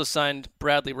 They also signed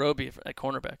Bradley Roby at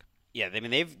cornerback. Yeah, I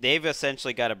mean, they've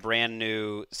essentially got a brand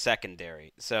new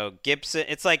secondary. So Gibson,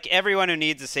 it's like everyone who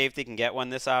needs a safety can get one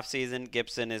this offseason.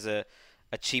 Gibson is a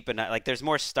cheap enough. Like, there's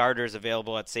more starters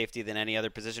available at safety than any other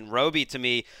position. Roby, to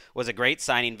me, was a great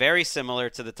signing, very similar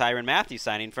to the Tyrann Mathieu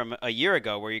signing from a year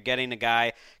ago, where you're getting a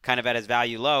guy kind of at his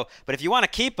value low. But if you want to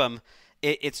keep him,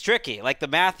 it's tricky. Like, the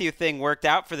Mathieu thing worked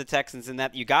out for the Texans in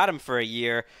that you got him for a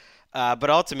year. But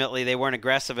ultimately, they weren't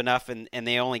aggressive enough, and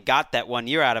they only got that 1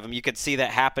 year out of him. You could see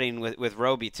that happening with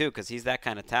Roby, too, because he's that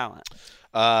kind of talent.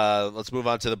 Let's move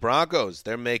on to the Broncos.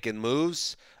 They're making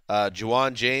moves.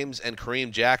 Juwan James and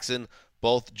Kareem Jackson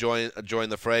both join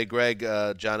the fray. Greg,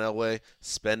 John Elway,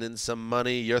 spending some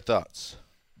money. Your thoughts?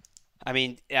 I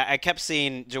mean, I kept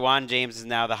seeing Juwan James is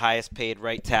now the highest paid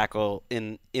right tackle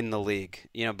in the league,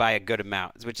 by a good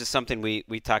amount, which is something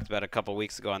we talked about a couple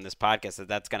weeks ago on this podcast,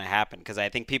 that's going to happen, because I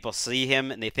think people see him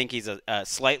and they think he's a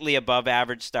slightly above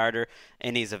average starter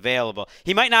and he's available.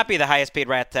 He might not be the highest paid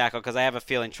right tackle, because I have a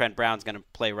feeling Trent Brown's going to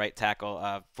play right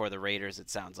tackle for the Raiders,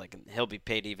 it sounds like, and he'll be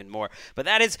paid even more. But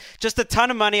that is just a ton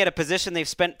of money at a position they've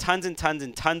spent tons and tons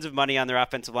and tons of money on their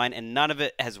offensive line, and none of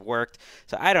it has worked.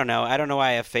 So I don't know why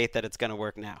I have faith that it's going to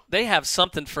work now. They have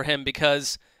something for him,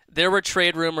 because there were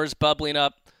trade rumors bubbling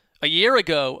up a year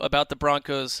ago about the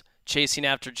Broncos chasing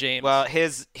after James. Well,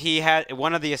 he had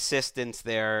one of the assistants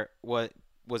there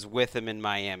was with him in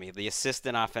Miami. The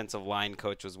assistant offensive line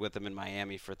coach was with him in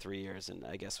Miami for 3 years, and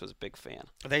I guess was a big fan.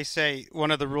 They say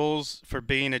one of the rules for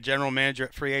being a general manager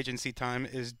at free agency time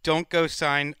is don't go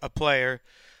sign a player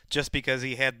just because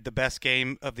he had the best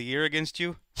game of the year against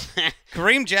you.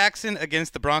 Kareem Jackson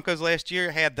against the Broncos last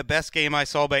year had the best game I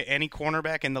saw by any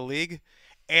cornerback in the league,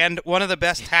 and one of the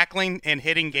best tackling and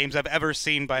hitting games I've ever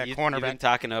seen by a cornerback. You've been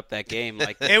talking up that game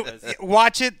like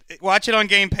watch it on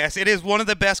Game Pass. It is one of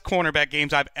the best cornerback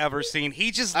games I've ever seen.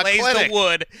 He just lays the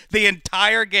wood the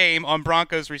entire game on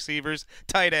Broncos receivers,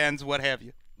 tight ends, what have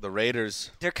you. The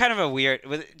Raiders. They're kind of a weird.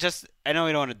 I know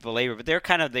we don't want to belabor, but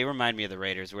they remind me of the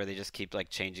Raiders, where they just keep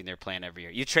changing their plan every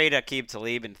year. You trade Aqib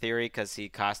Talib in theory because he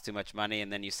costs too much money,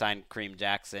 and then you sign Kareem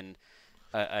Jackson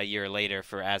a year later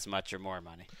for as much or more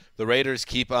money. The Raiders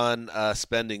keep on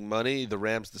spending money. The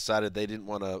Rams decided they didn't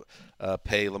want to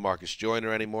pay LaMarcus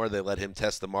Joyner anymore. They let him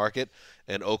test the market,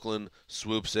 and Oakland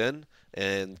swoops in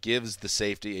and gives the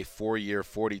safety a 4-year,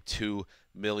 $42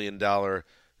 million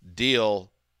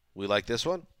deal. We like this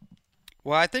one?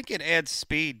 Well, I think it adds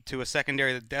speed to a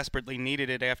secondary that desperately needed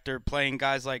it after playing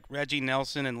guys like Reggie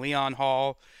Nelson and Leon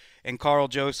Hall and Carl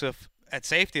Joseph at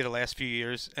safety the last few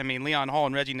years. I mean, Leon Hall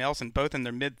and Reggie Nelson both in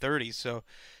their mid-30s, so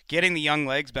getting the young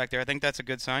legs back there, I think that's a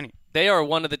good signing. They are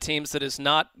one of the teams that has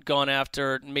not gone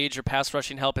after major pass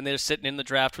rushing help, and they're sitting in the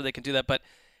draft where they can do that. But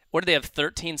what did they have,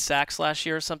 13 sacks last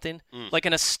year or something? Like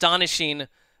an astonishing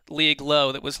league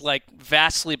low that was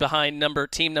vastly behind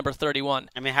team number 31.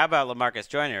 I mean, how about LaMarcus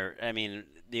Joyner? I mean,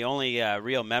 the only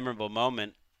real memorable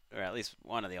moment, or at least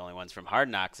one of the only ones from Hard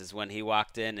Knocks, is when he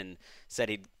walked in and said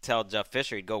he'd tell Jeff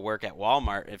Fisher he'd go work at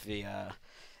Walmart if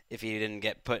he didn't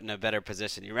get put in a better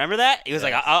position. You remember that? He was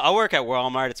like, I'll work at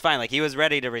Walmart. It's fine. He was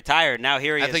ready to retire. Now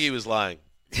here he is. I think he was lying.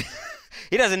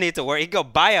 He doesn't need to work. He can go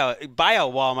buy a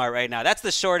Walmart right now. That's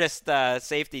the shortest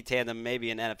safety tandem maybe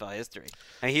in NFL history.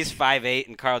 I mean, he's 5'8",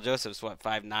 and Carl Joseph's, 5'9",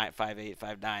 5'8",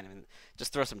 5'9". I mean,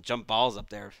 just throw some jump balls up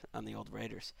there on the old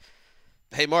Raiders.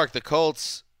 Hey, Mark, the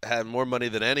Colts have more money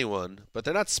than anyone, but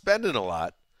they're not spending a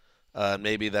lot.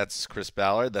 Maybe that's Chris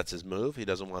Ballard. That's his move. He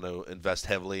doesn't want to invest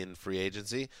heavily in free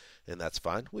agency, and that's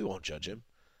fine. We won't judge him.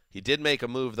 He did make a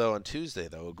move, though, on Tuesday,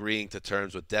 agreeing to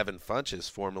terms with Devin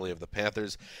Funchess, formerly of the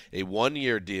Panthers, a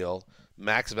 1-year deal,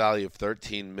 max value of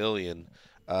 $13 million.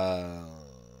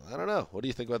 I I don't know. What do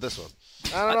you think about this one?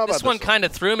 I don't know about this one. Kind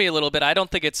of threw me a little bit. I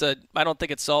don't think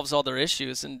it solves all their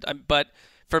issues. But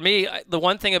for me, the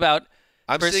one thing about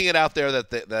I'm seeing it out there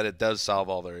that it does solve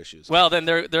all their issues. Well, then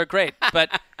they're great.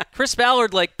 But Chris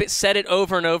Ballard said it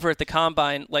over and over at the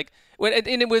combine, and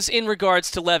it was in regards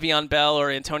to Le'Veon Bell or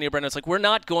Antonio Brown. It's we're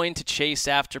not going to chase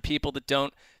after people that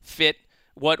don't fit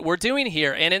what we're doing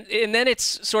here. And then it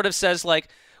sort of says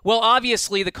well,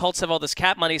 obviously the Colts have all this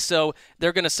cap money, so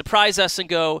they're going to surprise us and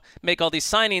go make all these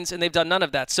signings, and they've done none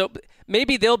of that. So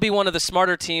maybe they'll be one of the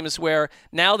smarter teams where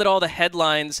now that all the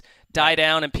headlines die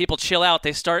down and people chill out,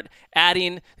 they start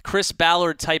adding Chris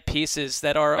Ballard type pieces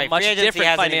that are a much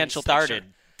different financial started.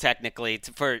 picture. Technically,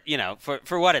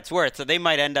 for what it's worth, so they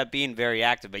might end up being very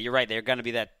active. But you're right; they're going to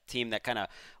be that team that kind of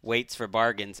waits for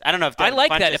bargains. I don't know if I like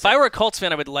that. If I were a Colts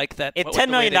fan, I would like that. $10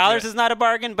 million is not a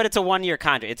bargain, but it's a 1-year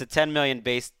contract. It's a $10 million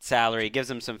base salary. It gives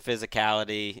them some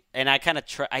physicality, and I kind of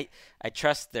I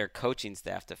trust their coaching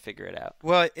staff to figure it out.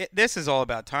 Well, this is all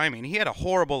about timing. He had a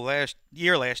horrible last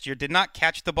year. Did not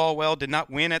catch the ball well. Did not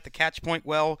win at the catch point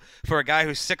well for a guy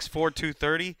who's 6'4",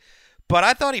 230. But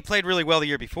I thought he played really well the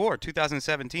year before.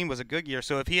 2017 was a good year.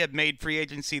 So if he had made free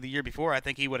agency the year before, I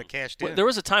think he would have cashed in. Well, there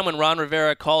was a time when Ron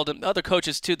Rivera called him, other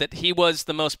coaches too, that he was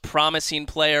the most promising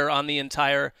player on the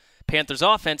entire Panthers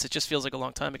offense. It just feels like a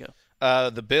long time ago.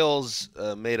 The Bills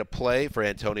made a play for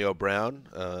Antonio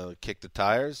Brown, kicked the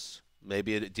tires.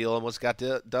 Maybe a deal almost got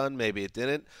done. Maybe it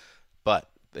didn't. But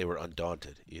they were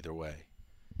undaunted either way.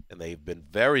 And they've been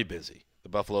very busy. The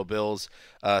Buffalo Bills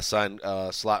signed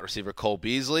slot receiver Cole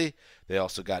Beasley. They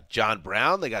also got John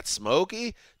Brown. They got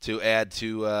Smokey to add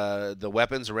to the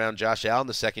weapons around Josh Allen,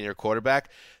 the second-year quarterback.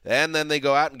 And then they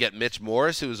go out and get Mitch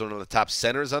Morse, who's one of the top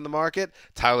centers on the market.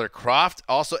 Tyler Kroft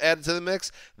also added to the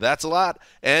mix. That's a lot.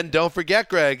 And don't forget,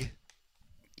 Greg,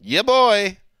 yeah,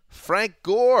 boy, Frank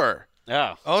Gore.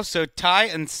 Oh, so Ty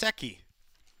and Secchi.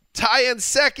 Ty and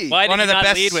Secchi. One of the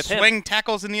best lead with swing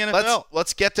tackles in the NFL.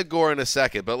 Let's get to Gore in a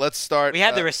second, but let's start. We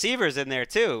had the receivers in there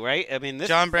too, right? I mean,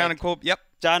 John Brown and Cole. Yep.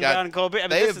 Brown and Cole. I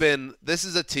mean, This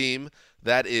is a team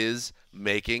that is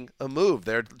making a move.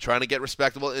 They're trying to get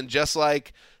respectable, and just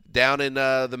like down in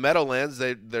the Meadowlands,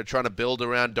 they're trying to build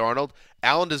around Darnold.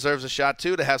 Allen deserves a shot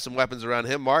too to have some weapons around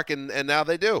him, Mark, and now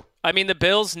they do. I mean, the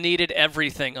Bills needed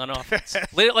everything on offense,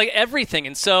 everything,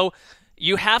 and so.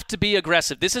 You have to be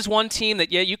aggressive. This is one team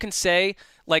that, you can say,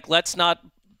 let's not,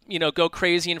 go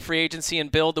crazy in free agency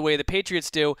and build the way the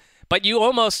Patriots do. But you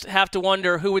almost have to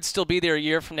wonder who would still be there a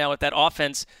year from now if that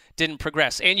offense didn't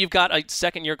progress. And you've got a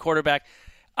second-year quarterback.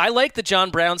 I like the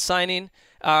John Brown signing.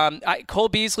 Cole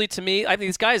Beasley, to me, I think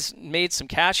these guys made some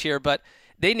cash here, but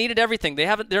they needed everything.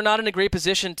 They're not in a great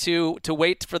position to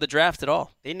wait for the draft at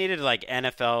all. They needed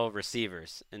NFL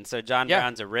receivers, and so John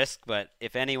Brown's a risk. But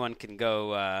if anyone can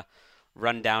go.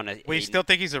 Run down We still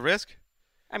think he's a risk?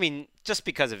 I mean, just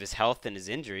because of his health and his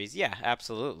injuries, yeah,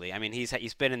 absolutely. I mean, he's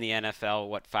been in the NFL,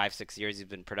 5-6 years? He's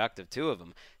been productive, 2 of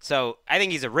them. So I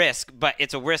think he's a risk, but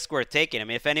it's a risk worth taking. I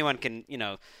mean, if anyone can,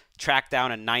 track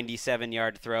down a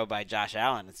 97-yard throw by Josh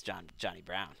Allen, it's Johnny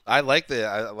Brown. I like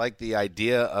the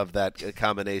idea of that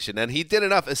combination, and he did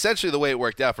enough. Essentially, the way it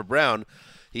worked out for Brown,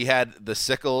 he had the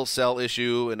sickle cell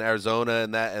issue in Arizona,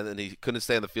 and then he couldn't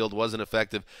stay on the field, wasn't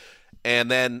effective.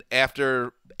 And then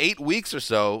after 8 weeks or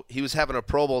so, he was having a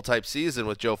Pro Bowl-type season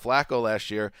with Joe Flacco last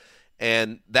year,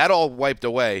 and that all wiped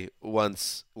away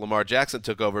once Lamar Jackson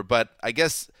took over. But I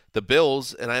guess the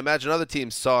Bills, and I imagine other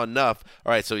teams, saw enough.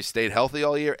 All right, so he stayed healthy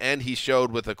all year, and he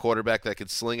showed with a quarterback that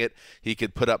could sling it. He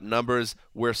could put up numbers.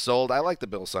 We're sold. I like the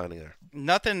Bills signing there.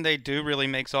 Nothing they do really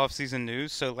makes off-season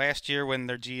news. So last year when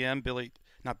their GM,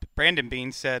 Brandon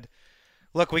Beane, said,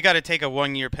 look, we got to take a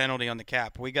 1-year penalty on the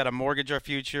cap. We got to mortgage our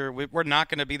future. We're not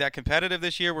going to be that competitive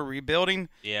this year. We're rebuilding.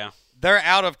 Yeah, they're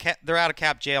out of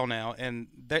cap jail now, and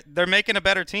they're making a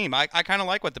better team. I kind of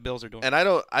like what the Bills are doing. And I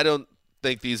don't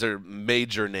think these are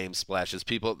major name splashes.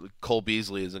 Cole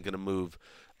Beasley isn't going to move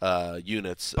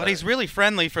units, but he's really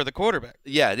friendly for the quarterback.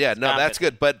 Yeah, no, that's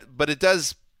good. But it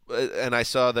does. And I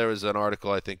saw there was an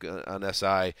article I think on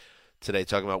SI today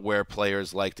talking about where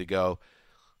players like to go.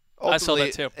 Ultimately, I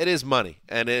saw that too. It is money,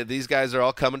 and these guys are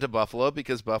all coming to Buffalo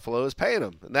because Buffalo is paying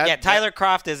them. And Tyler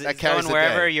Kroft is going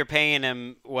wherever day. You're paying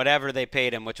him whatever they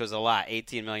paid him, which was a lot,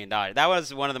 $18 million. That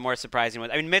was one of the more surprising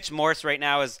ones. I mean, Mitch Morse right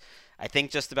now is, I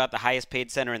think, just about the highest paid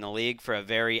center in the league for a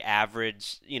very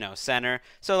average, center.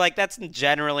 So, that's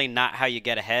generally not how you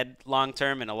get ahead long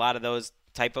term, and a lot of those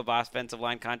type of offensive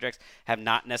line contracts have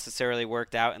not necessarily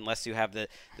worked out unless you have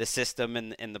the system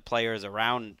and the players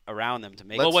around them to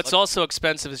make it. Well, what's also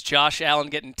expensive is Josh Allen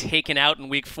getting taken out in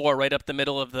week 4 right up the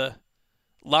middle of the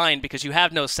line because you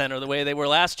have no center the way they were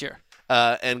last year.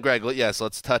 And Greg, yes,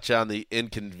 let's touch on the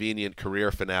inconvenient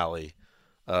career finale.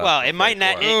 Well, it might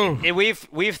not.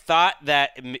 We've thought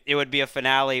that it would be a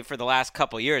finale for the last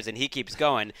couple years, and he keeps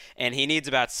going. And he needs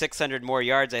about 600 more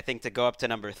yards, I think, to go up to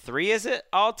number 3. Is it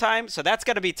all time? So that's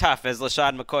going to be tough as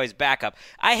LaShawn McCoy's backup.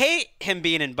 I hate him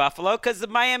being in Buffalo because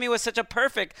Miami was such a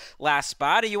perfect last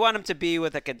spot. You want him to be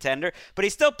with a contender, but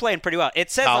he's still playing pretty well.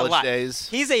 It says College a lot. Days.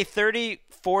 He's a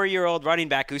 34-year-old running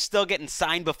back who's still getting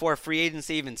signed before free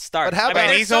agency even starts. But how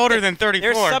about he's older than 34?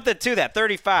 There's something to that.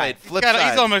 35. Wait,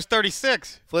 He's almost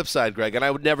 36. Flip side, Greg, and I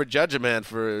would never judge a man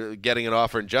for getting an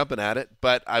offer and jumping at it,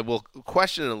 but I will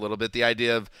question it a little bit, the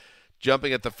idea of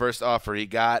jumping at the first offer he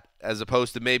got as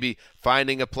opposed to maybe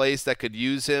finding a place that could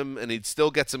use him and he'd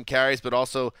still get some carries, but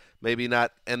also maybe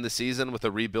not end the season with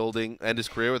end his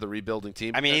career with a rebuilding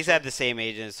team. I mean, he's had the same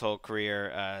agent his whole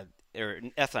career.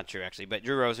 That's not true, actually, but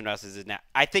Drew Rosenhaus is now.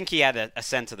 I think he had a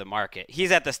sense of the market.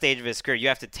 He's at the stage of his career. You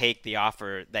have to take the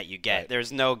offer that you get. Right.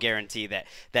 There's no guarantee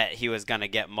that he was going to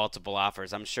get multiple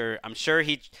offers. I'm sure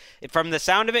he, from the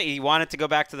sound of it, he wanted to go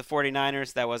back to the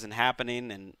 49ers. That wasn't happening,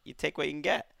 and you take what you can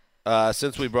get.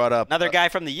 Since we brought up another guy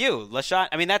from the U, LaShawn.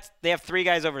 I mean, they have 3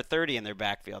 guys over 30 in their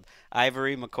backfield: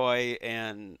 Ivory, McCoy,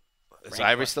 and. Is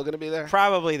Ivory still going to be there?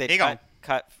 Probably. They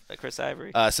cut Chris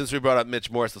Ivory. Since we brought up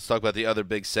Mitch Morse, let's talk about the other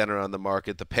big center on the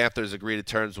market. The Panthers agreed to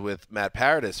terms with Matt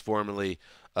Paradis, formerly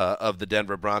of the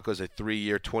Denver Broncos, a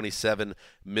 3-year, $27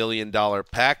 million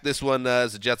pact. This one,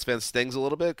 as a Jets fan, stings a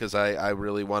little bit because I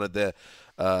really wanted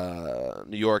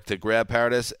New York to grab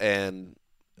Paradis, and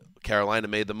Carolina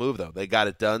made the move, though. They got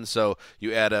it done, so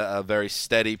you add a very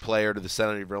steady player to the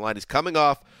center of your line. He's coming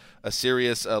off a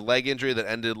serious leg injury that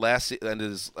ended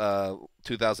his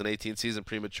 2018 season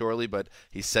prematurely, but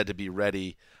he's said to be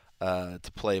ready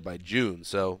to play by June.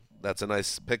 So that's a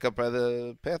nice pickup by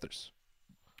the Panthers.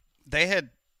 They had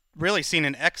really seen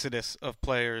an exodus of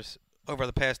players over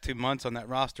the past 2 months on that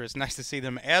roster. It's nice to see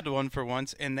them add one for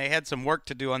once, and they had some work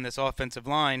to do on this offensive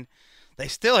line. They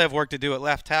still have work to do at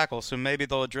left tackle, so maybe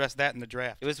they'll address that in the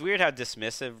draft. It was weird how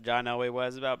dismissive John Elway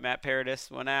was about Matt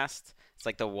Paradis when asked. It's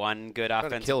like the one good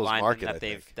offensive lineman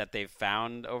that they've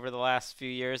found over the last few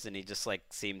years, and he just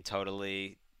seemed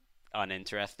totally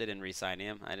uninterested in re-signing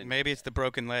him. Maybe it's the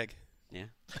broken leg.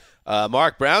 Yeah.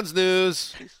 Mark, Browns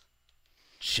news.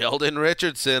 Sheldon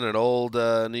Richardson, an old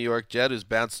New York Jet who's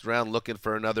bounced around looking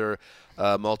for another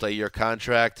multi-year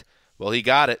contract. Well, he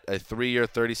got it, a 3-year,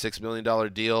 $36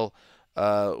 million deal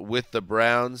with the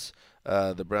Browns.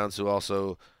 The Browns who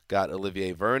also got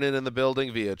Olivier Vernon in the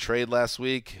building via trade last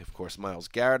week. Of course, Myles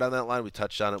Garrett on that line. We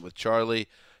touched on it with Charlie.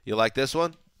 You like this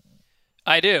one?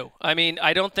 I do. I mean,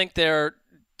 I don't think they're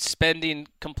spending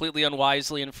completely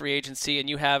unwisely in free agency, and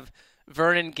you have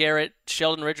Vernon, Garrett,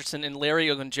 Sheldon Richardson, and Larry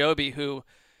Ogunjobi, who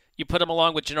you put them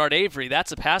along with Jannard Avery.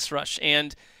 That's a pass rush,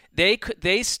 and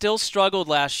they still struggled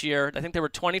last year. I think they were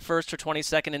 21st or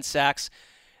 22nd in sacks.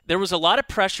 There was a lot of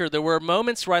pressure. There were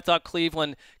moments where I thought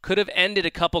Cleveland could have ended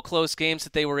a couple close games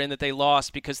that they were in that they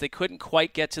lost because they couldn't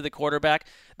quite get to the quarterback.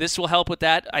 This will help with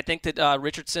that. I think that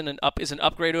Richardson is an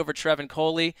upgrade over Trevin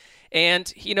Coley.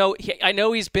 And, I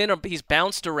know he's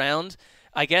bounced around.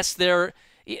 I guess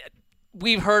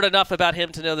we've heard enough about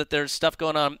him to know that there's stuff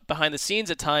going on behind the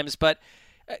scenes at times, but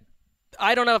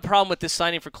I don't have a problem with this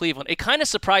signing for Cleveland. It kind of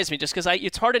surprised me just because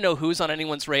it's hard to know who's on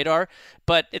anyone's radar,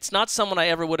 but it's not someone I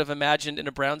ever would have imagined in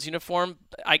a Browns uniform.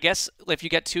 I guess if you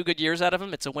get 2 good years out of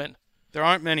him, it's a win. There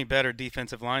aren't many better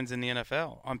defensive lines in the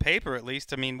NFL, on paper at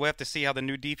least. I mean, we'll have to see how the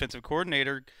new defensive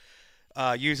coordinator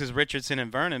uses Richardson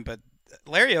and Vernon, but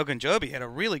Larry Ogunjobi had a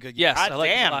really good year. Yes, I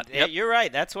like him a lot. Yep. You're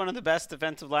right. That's one of the best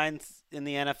defensive lines in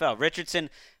the NFL. Richardson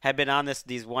had been on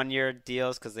these 1-year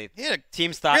deals because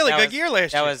teams thought really good year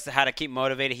last year. That was how to keep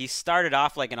motivated. He started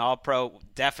off like an all-pro,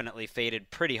 definitely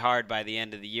faded pretty hard by the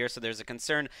end of the year. So there's a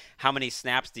concern how many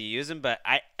snaps do you use him, but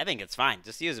I think it's fine.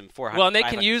 Just use him 400. Well, and they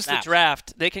can use snaps. The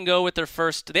draft. They can go with their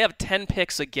first. They have 10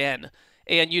 picks again.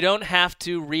 And you don't have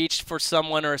to reach for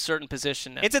someone or a certain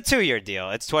position now. It's a 2-year deal.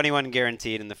 It's 21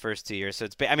 guaranteed in the first 2 years. So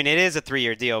it is a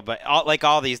 3-year deal, but like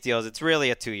all these deals, it's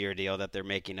really a 2-year deal that they're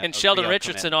making. And Sheldon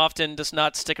Richardson often does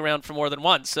not stick around for more than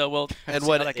one. So we'll see how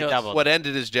that goes. What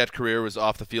ended his Jet career was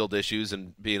off the field issues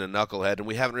and being a knucklehead, and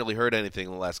we haven't really heard anything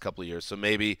in the last couple of years. So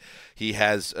maybe he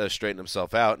has straightened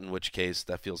himself out, in which case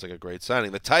that feels like a great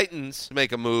signing. The Titans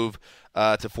make a move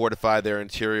to fortify their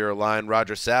interior line.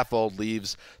 Roger Saffold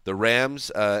leaves the Rams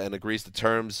and agrees to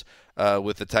terms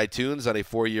with the Titans on a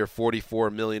 4-year,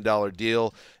 $44 million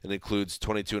deal. It includes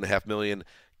 $22.5 million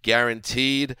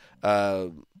guaranteed.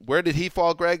 Where did he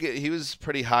fall, Greg? He was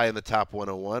pretty high in the top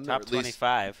 101. Top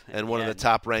 25. And one of the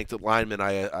top-ranked linemen,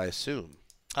 I assume.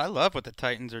 I love what the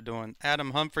Titans are doing.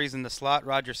 Adam Humphries in the slot,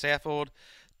 Roger Saffold,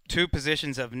 2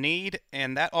 positions of need,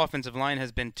 and that offensive line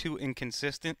has been too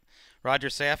inconsistent. Roger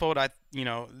Saffold,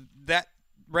 that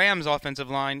Rams offensive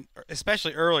line,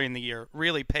 especially early in the year,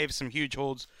 really paved some huge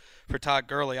holes for Todd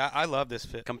Gurley. I love this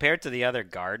fit. Compared to the other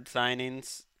guard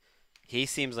signings, he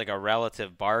seems like a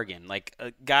relative bargain. Like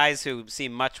guys who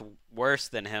seem much worse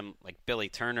than him, like Billy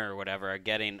Turner or whatever, are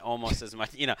getting almost as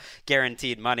much,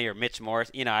 guaranteed money, or Mitch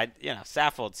Morse.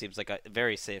 Saffold seems like a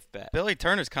very safe bet. Billy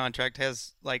Turner's contract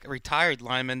has like retired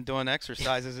linemen doing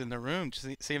exercises in the room to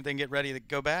see if they can get ready to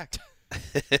go back.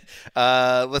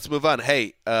 Let's move on.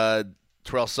 Hey,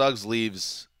 Terrell Suggs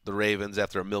leaves the Ravens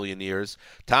after 1 million years.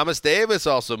 Thomas Davis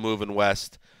also moving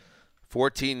west.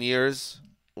 14 years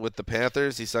with the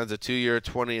Panthers. He signs a 2-year,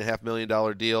 $20.5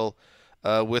 million deal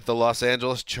with the Los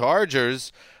Angeles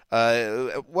Chargers.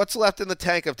 What's left in the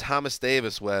tank of Thomas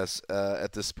Davis, Wes,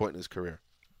 at this point in his career?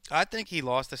 I think he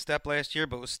lost a step last year,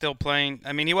 but was still playing.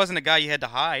 I mean, he wasn't a guy you had to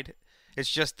hide. It's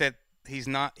just that he's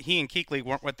not. He and Kuechly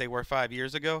weren't what they were 5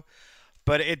 years ago.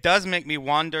 But it does make me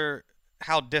wonder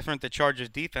how different the Chargers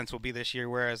defense will be this year,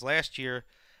 whereas last year,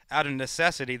 out of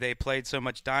necessity, they played so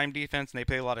much dime defense and they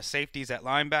played a lot of safeties at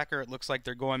linebacker. It looks like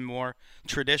they're going more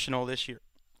traditional this year.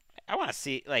 I want to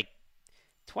see,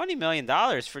 $20 million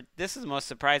for this is the most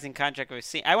surprising contract we've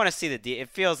seen. I want to see it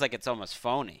feels like it's almost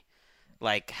phony.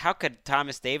 Like, how could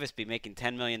Thomas Davis be making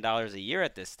 $10 million a year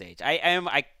at this stage?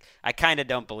 I kind of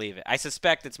don't believe it. I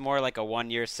suspect it's more like a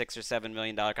 1-year, $6 or $7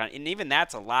 million contract, and even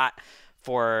that's a lot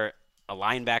for a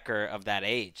linebacker of that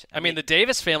age. I mean, the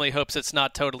Davis family hopes it's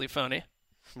not totally phony.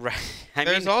 Right.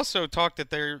 There's also talk that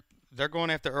they're going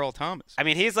after Earl Thomas. I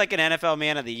mean, he's like an NFL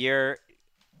Man of the Year.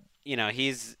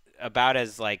 He's about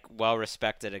as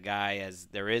well-respected a guy as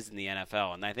there is in the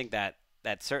NFL, and I think that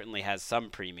certainly has some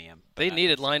premium. They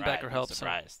needed linebacker help.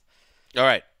 Surprised. All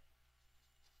right.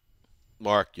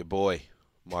 Mark, your boy,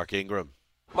 Mark Ingram.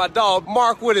 My dog,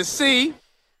 Mark with a C.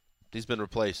 He's been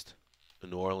replaced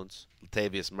in New Orleans.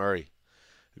 Latavius Murray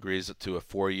agrees to a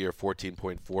 4-year,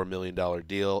 $14.4 million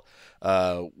deal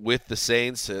with the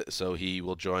Saints, so he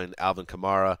will join Alvin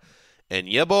Kamara. And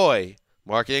your boy,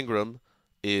 Mark Ingram,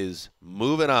 is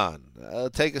moving on.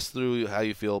 Take us through how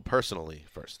you feel personally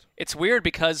first. It's weird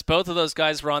because both of those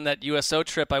guys were on that USO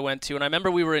trip I went to, and I remember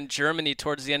we were in Germany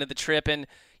towards the end of the trip, and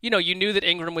you knew that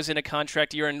Ingram was in a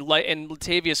contract year, and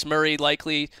Latavius Murray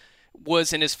likely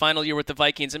was in his final year with the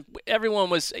Vikings, and everyone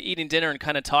was eating dinner and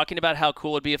kind of talking about how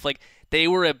cool it would be if they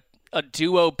were a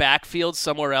duo backfield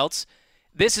somewhere else.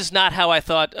 This is not how I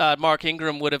thought Mark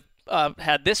Ingram would have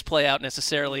had this play out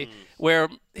necessarily, where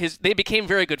they became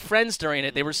very good friends during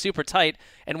it. They were super tight,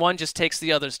 and one just takes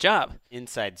the other's job.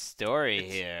 Inside story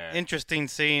here. Interesting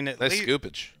seeing Nice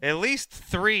scoopage. At least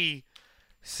 3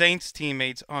 Saints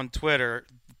teammates on Twitter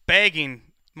begging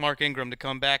Mark Ingram to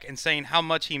come back and saying how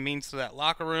much he means to that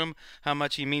locker room, how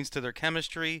much he means to their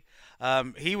chemistry.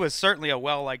 He was certainly a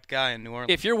well-liked guy in New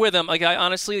Orleans. If you're with him,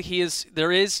 honestly,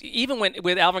 there is, even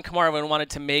with Alvin Kamara, when wanted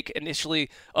to make initially,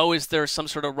 is there some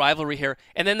sort of rivalry here?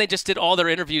 And then they just did all their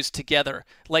interviews together.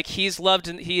 He is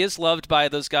loved by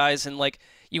those guys, and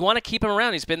you want to keep him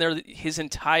around. He's been there his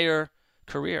entire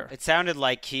career. It sounded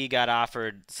like he got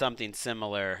offered something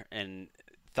similar and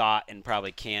thought and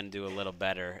probably can do a little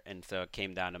better, and so it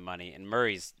came down to money. And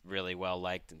Murray's really well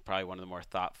liked and probably one of the more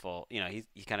thoughtful.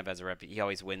 He kind of has a rep. He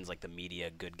always wins the media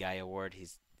good guy award.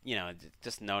 He's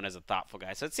just known as a thoughtful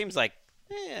guy. So it seems like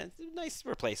it's a nice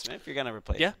replacement if you're gonna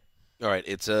replace. Yeah. All right,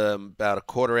 it's about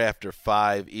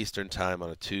 5:15 Eastern time on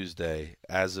a Tuesday.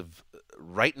 As of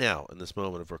right now, in this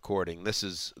moment of recording, this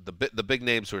is the big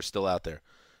names who are still out there: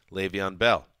 Le'Veon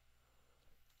Bell,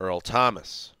 Earl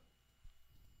Thomas,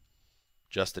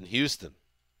 Justin Houston,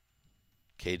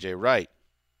 KJ Wright,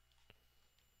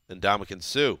 and Ndamukong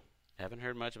Suh. Haven't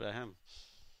heard much about him.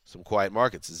 Some quiet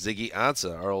markets. Ziggy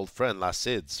Ansah, our old friend, La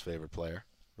Sid's favorite player.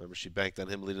 Remember she banked on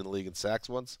him leading the league in sacks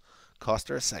once? Cost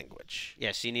her a sandwich.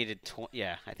 Yeah, she needed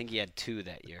I think he had 2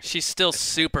 that year. She's still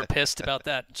super pissed about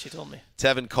that, she told me.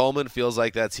 Tevin Coleman feels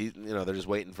like they're just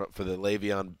waiting for the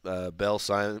Le'Veon Bell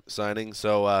signing.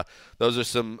 So those are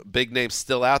some big names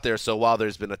still out there. So while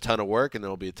there's been a ton of work and there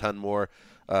will be a ton more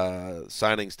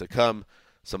signings to come,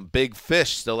 some big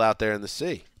fish still out there in the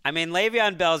sea. I mean,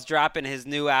 Le'Veon Bell's dropping his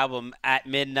new album at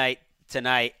midnight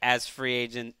tonight as free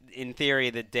agent, in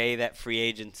theory, the day that free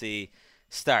agency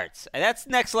starts. And that's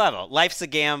next level. Life's a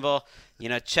gamble.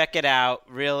 Check it out.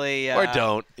 Really. Or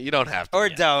don't. You don't have to. Or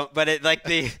don't. But it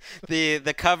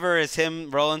the cover is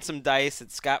him rolling some dice.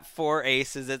 It's got 4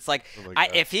 aces. It's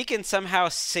if he can somehow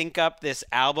sync up this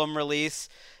album release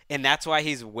and that's why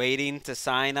he's waiting to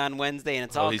sign on Wednesday, and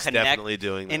it's all he's definitely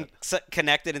doing that.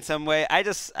 Connected in some way. I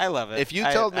love it. If you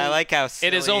told me, I like how silly,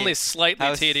 it is only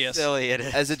slightly tedious. Silly it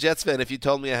is. As a Jets fan, if you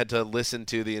told me I had to listen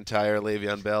to the entire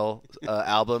Le'Veon Bell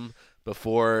album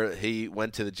before he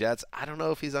went to the Jets, I don't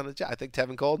know if he's on the Jets. I think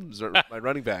Tevin Coleman's my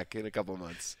running back in a couple of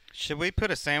months. Should we put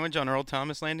a sandwich on Earl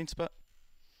Thomas' landing spot?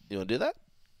 You want to do that?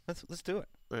 Let's do it.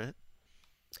 All right.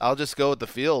 I'll just go with the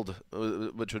field,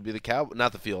 which would be the Cowboys.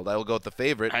 Not the field. I will go with the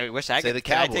favorite. I wish I say could. the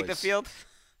Cowboys. Can I take the field?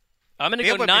 I'm going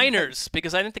to go Niners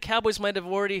because I think the Cowboys might have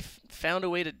already found a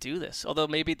way to do this. Although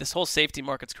maybe this whole safety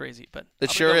market's crazy, but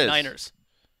it sure is. Niners.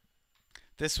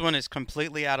 This one is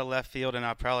completely out of left field, and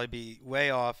I'll probably be way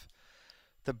off.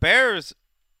 The Bears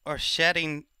are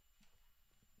shedding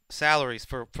salaries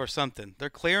for something. They're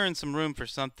clearing some room for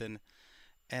something.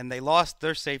 And they lost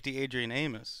their safety, Adrian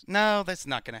Amos. No, that's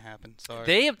not going to happen. Sorry.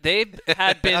 They've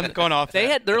had been. I'm going off.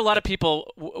 There are a lot of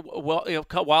people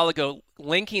a while ago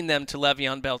linking them to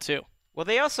Le'Veon Bell too. Well,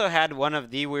 they also had one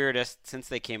of the weirdest since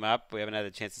they came up. We haven't had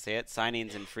a chance to say it.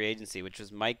 Signings in free agency, which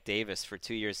was Mike Davis for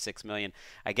 2 years, $6 million.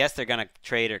 I guess they're going to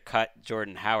trade or cut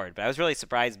Jordan Howard, but I was really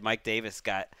surprised Mike Davis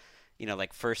got.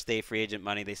 Like first day free agent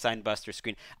money. They signed Buster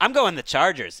Screen. I'm going the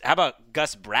Chargers. How about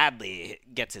Gus Bradley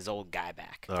gets his old guy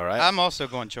back? All right. I'm also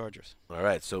going Chargers. All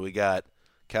right. So we got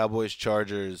Cowboys,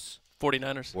 Chargers,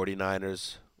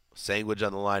 49ers. Sandwich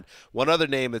on the line. One other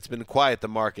name that's been quiet the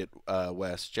market,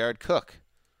 Wes, Jared Cook.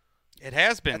 It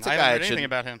has been. I haven't heard anything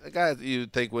about him. A guy that you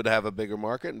think would have a bigger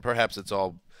market, and perhaps it's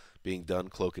all being done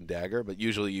cloak and dagger, but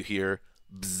usually you hear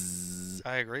bzzz.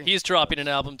 I agree. He's dropping an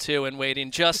album too and waiting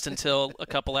just until a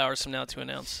couple hours from now to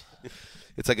announce.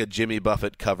 It's like a Jimmy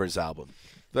Buffett covers album.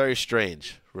 Very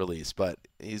strange release, but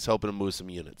he's hoping to move some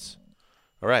units.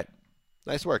 All right.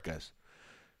 Nice work, guys.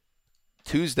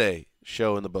 Tuesday,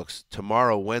 show in the books.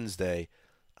 Tomorrow, Wednesday,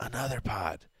 another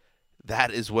pod.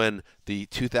 That is when the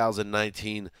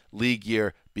 2019 league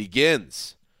year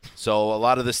begins. So a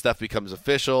lot of this stuff becomes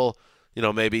official.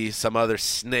 Maybe some other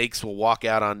snakes will walk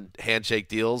out on handshake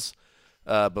deals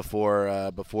before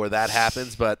that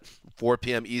happens. But 4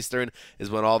 p.m. Eastern is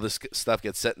when all this stuff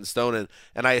gets set in stone.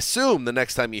 And I assume the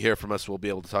next time you hear from us, we'll be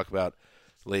able to talk about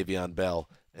Le'Veon Bell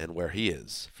and where he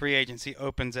is. Free agency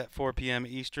opens at 4 p.m.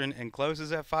 Eastern and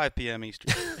closes at 5 p.m.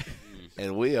 Eastern.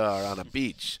 And we are on a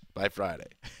beach by Friday.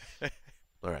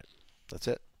 All right. That's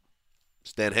it.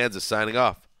 Stan Hansa signing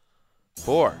off.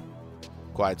 For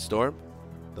Quiet Storm,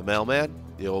 the mailman,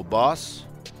 the old boss,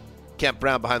 Kent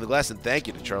Brown behind the glass, and thank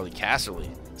you to Charley Casserly.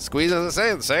 Squeezing the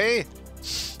sand, say?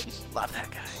 Love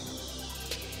that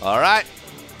guy. All right.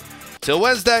 Till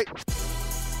Wednesday.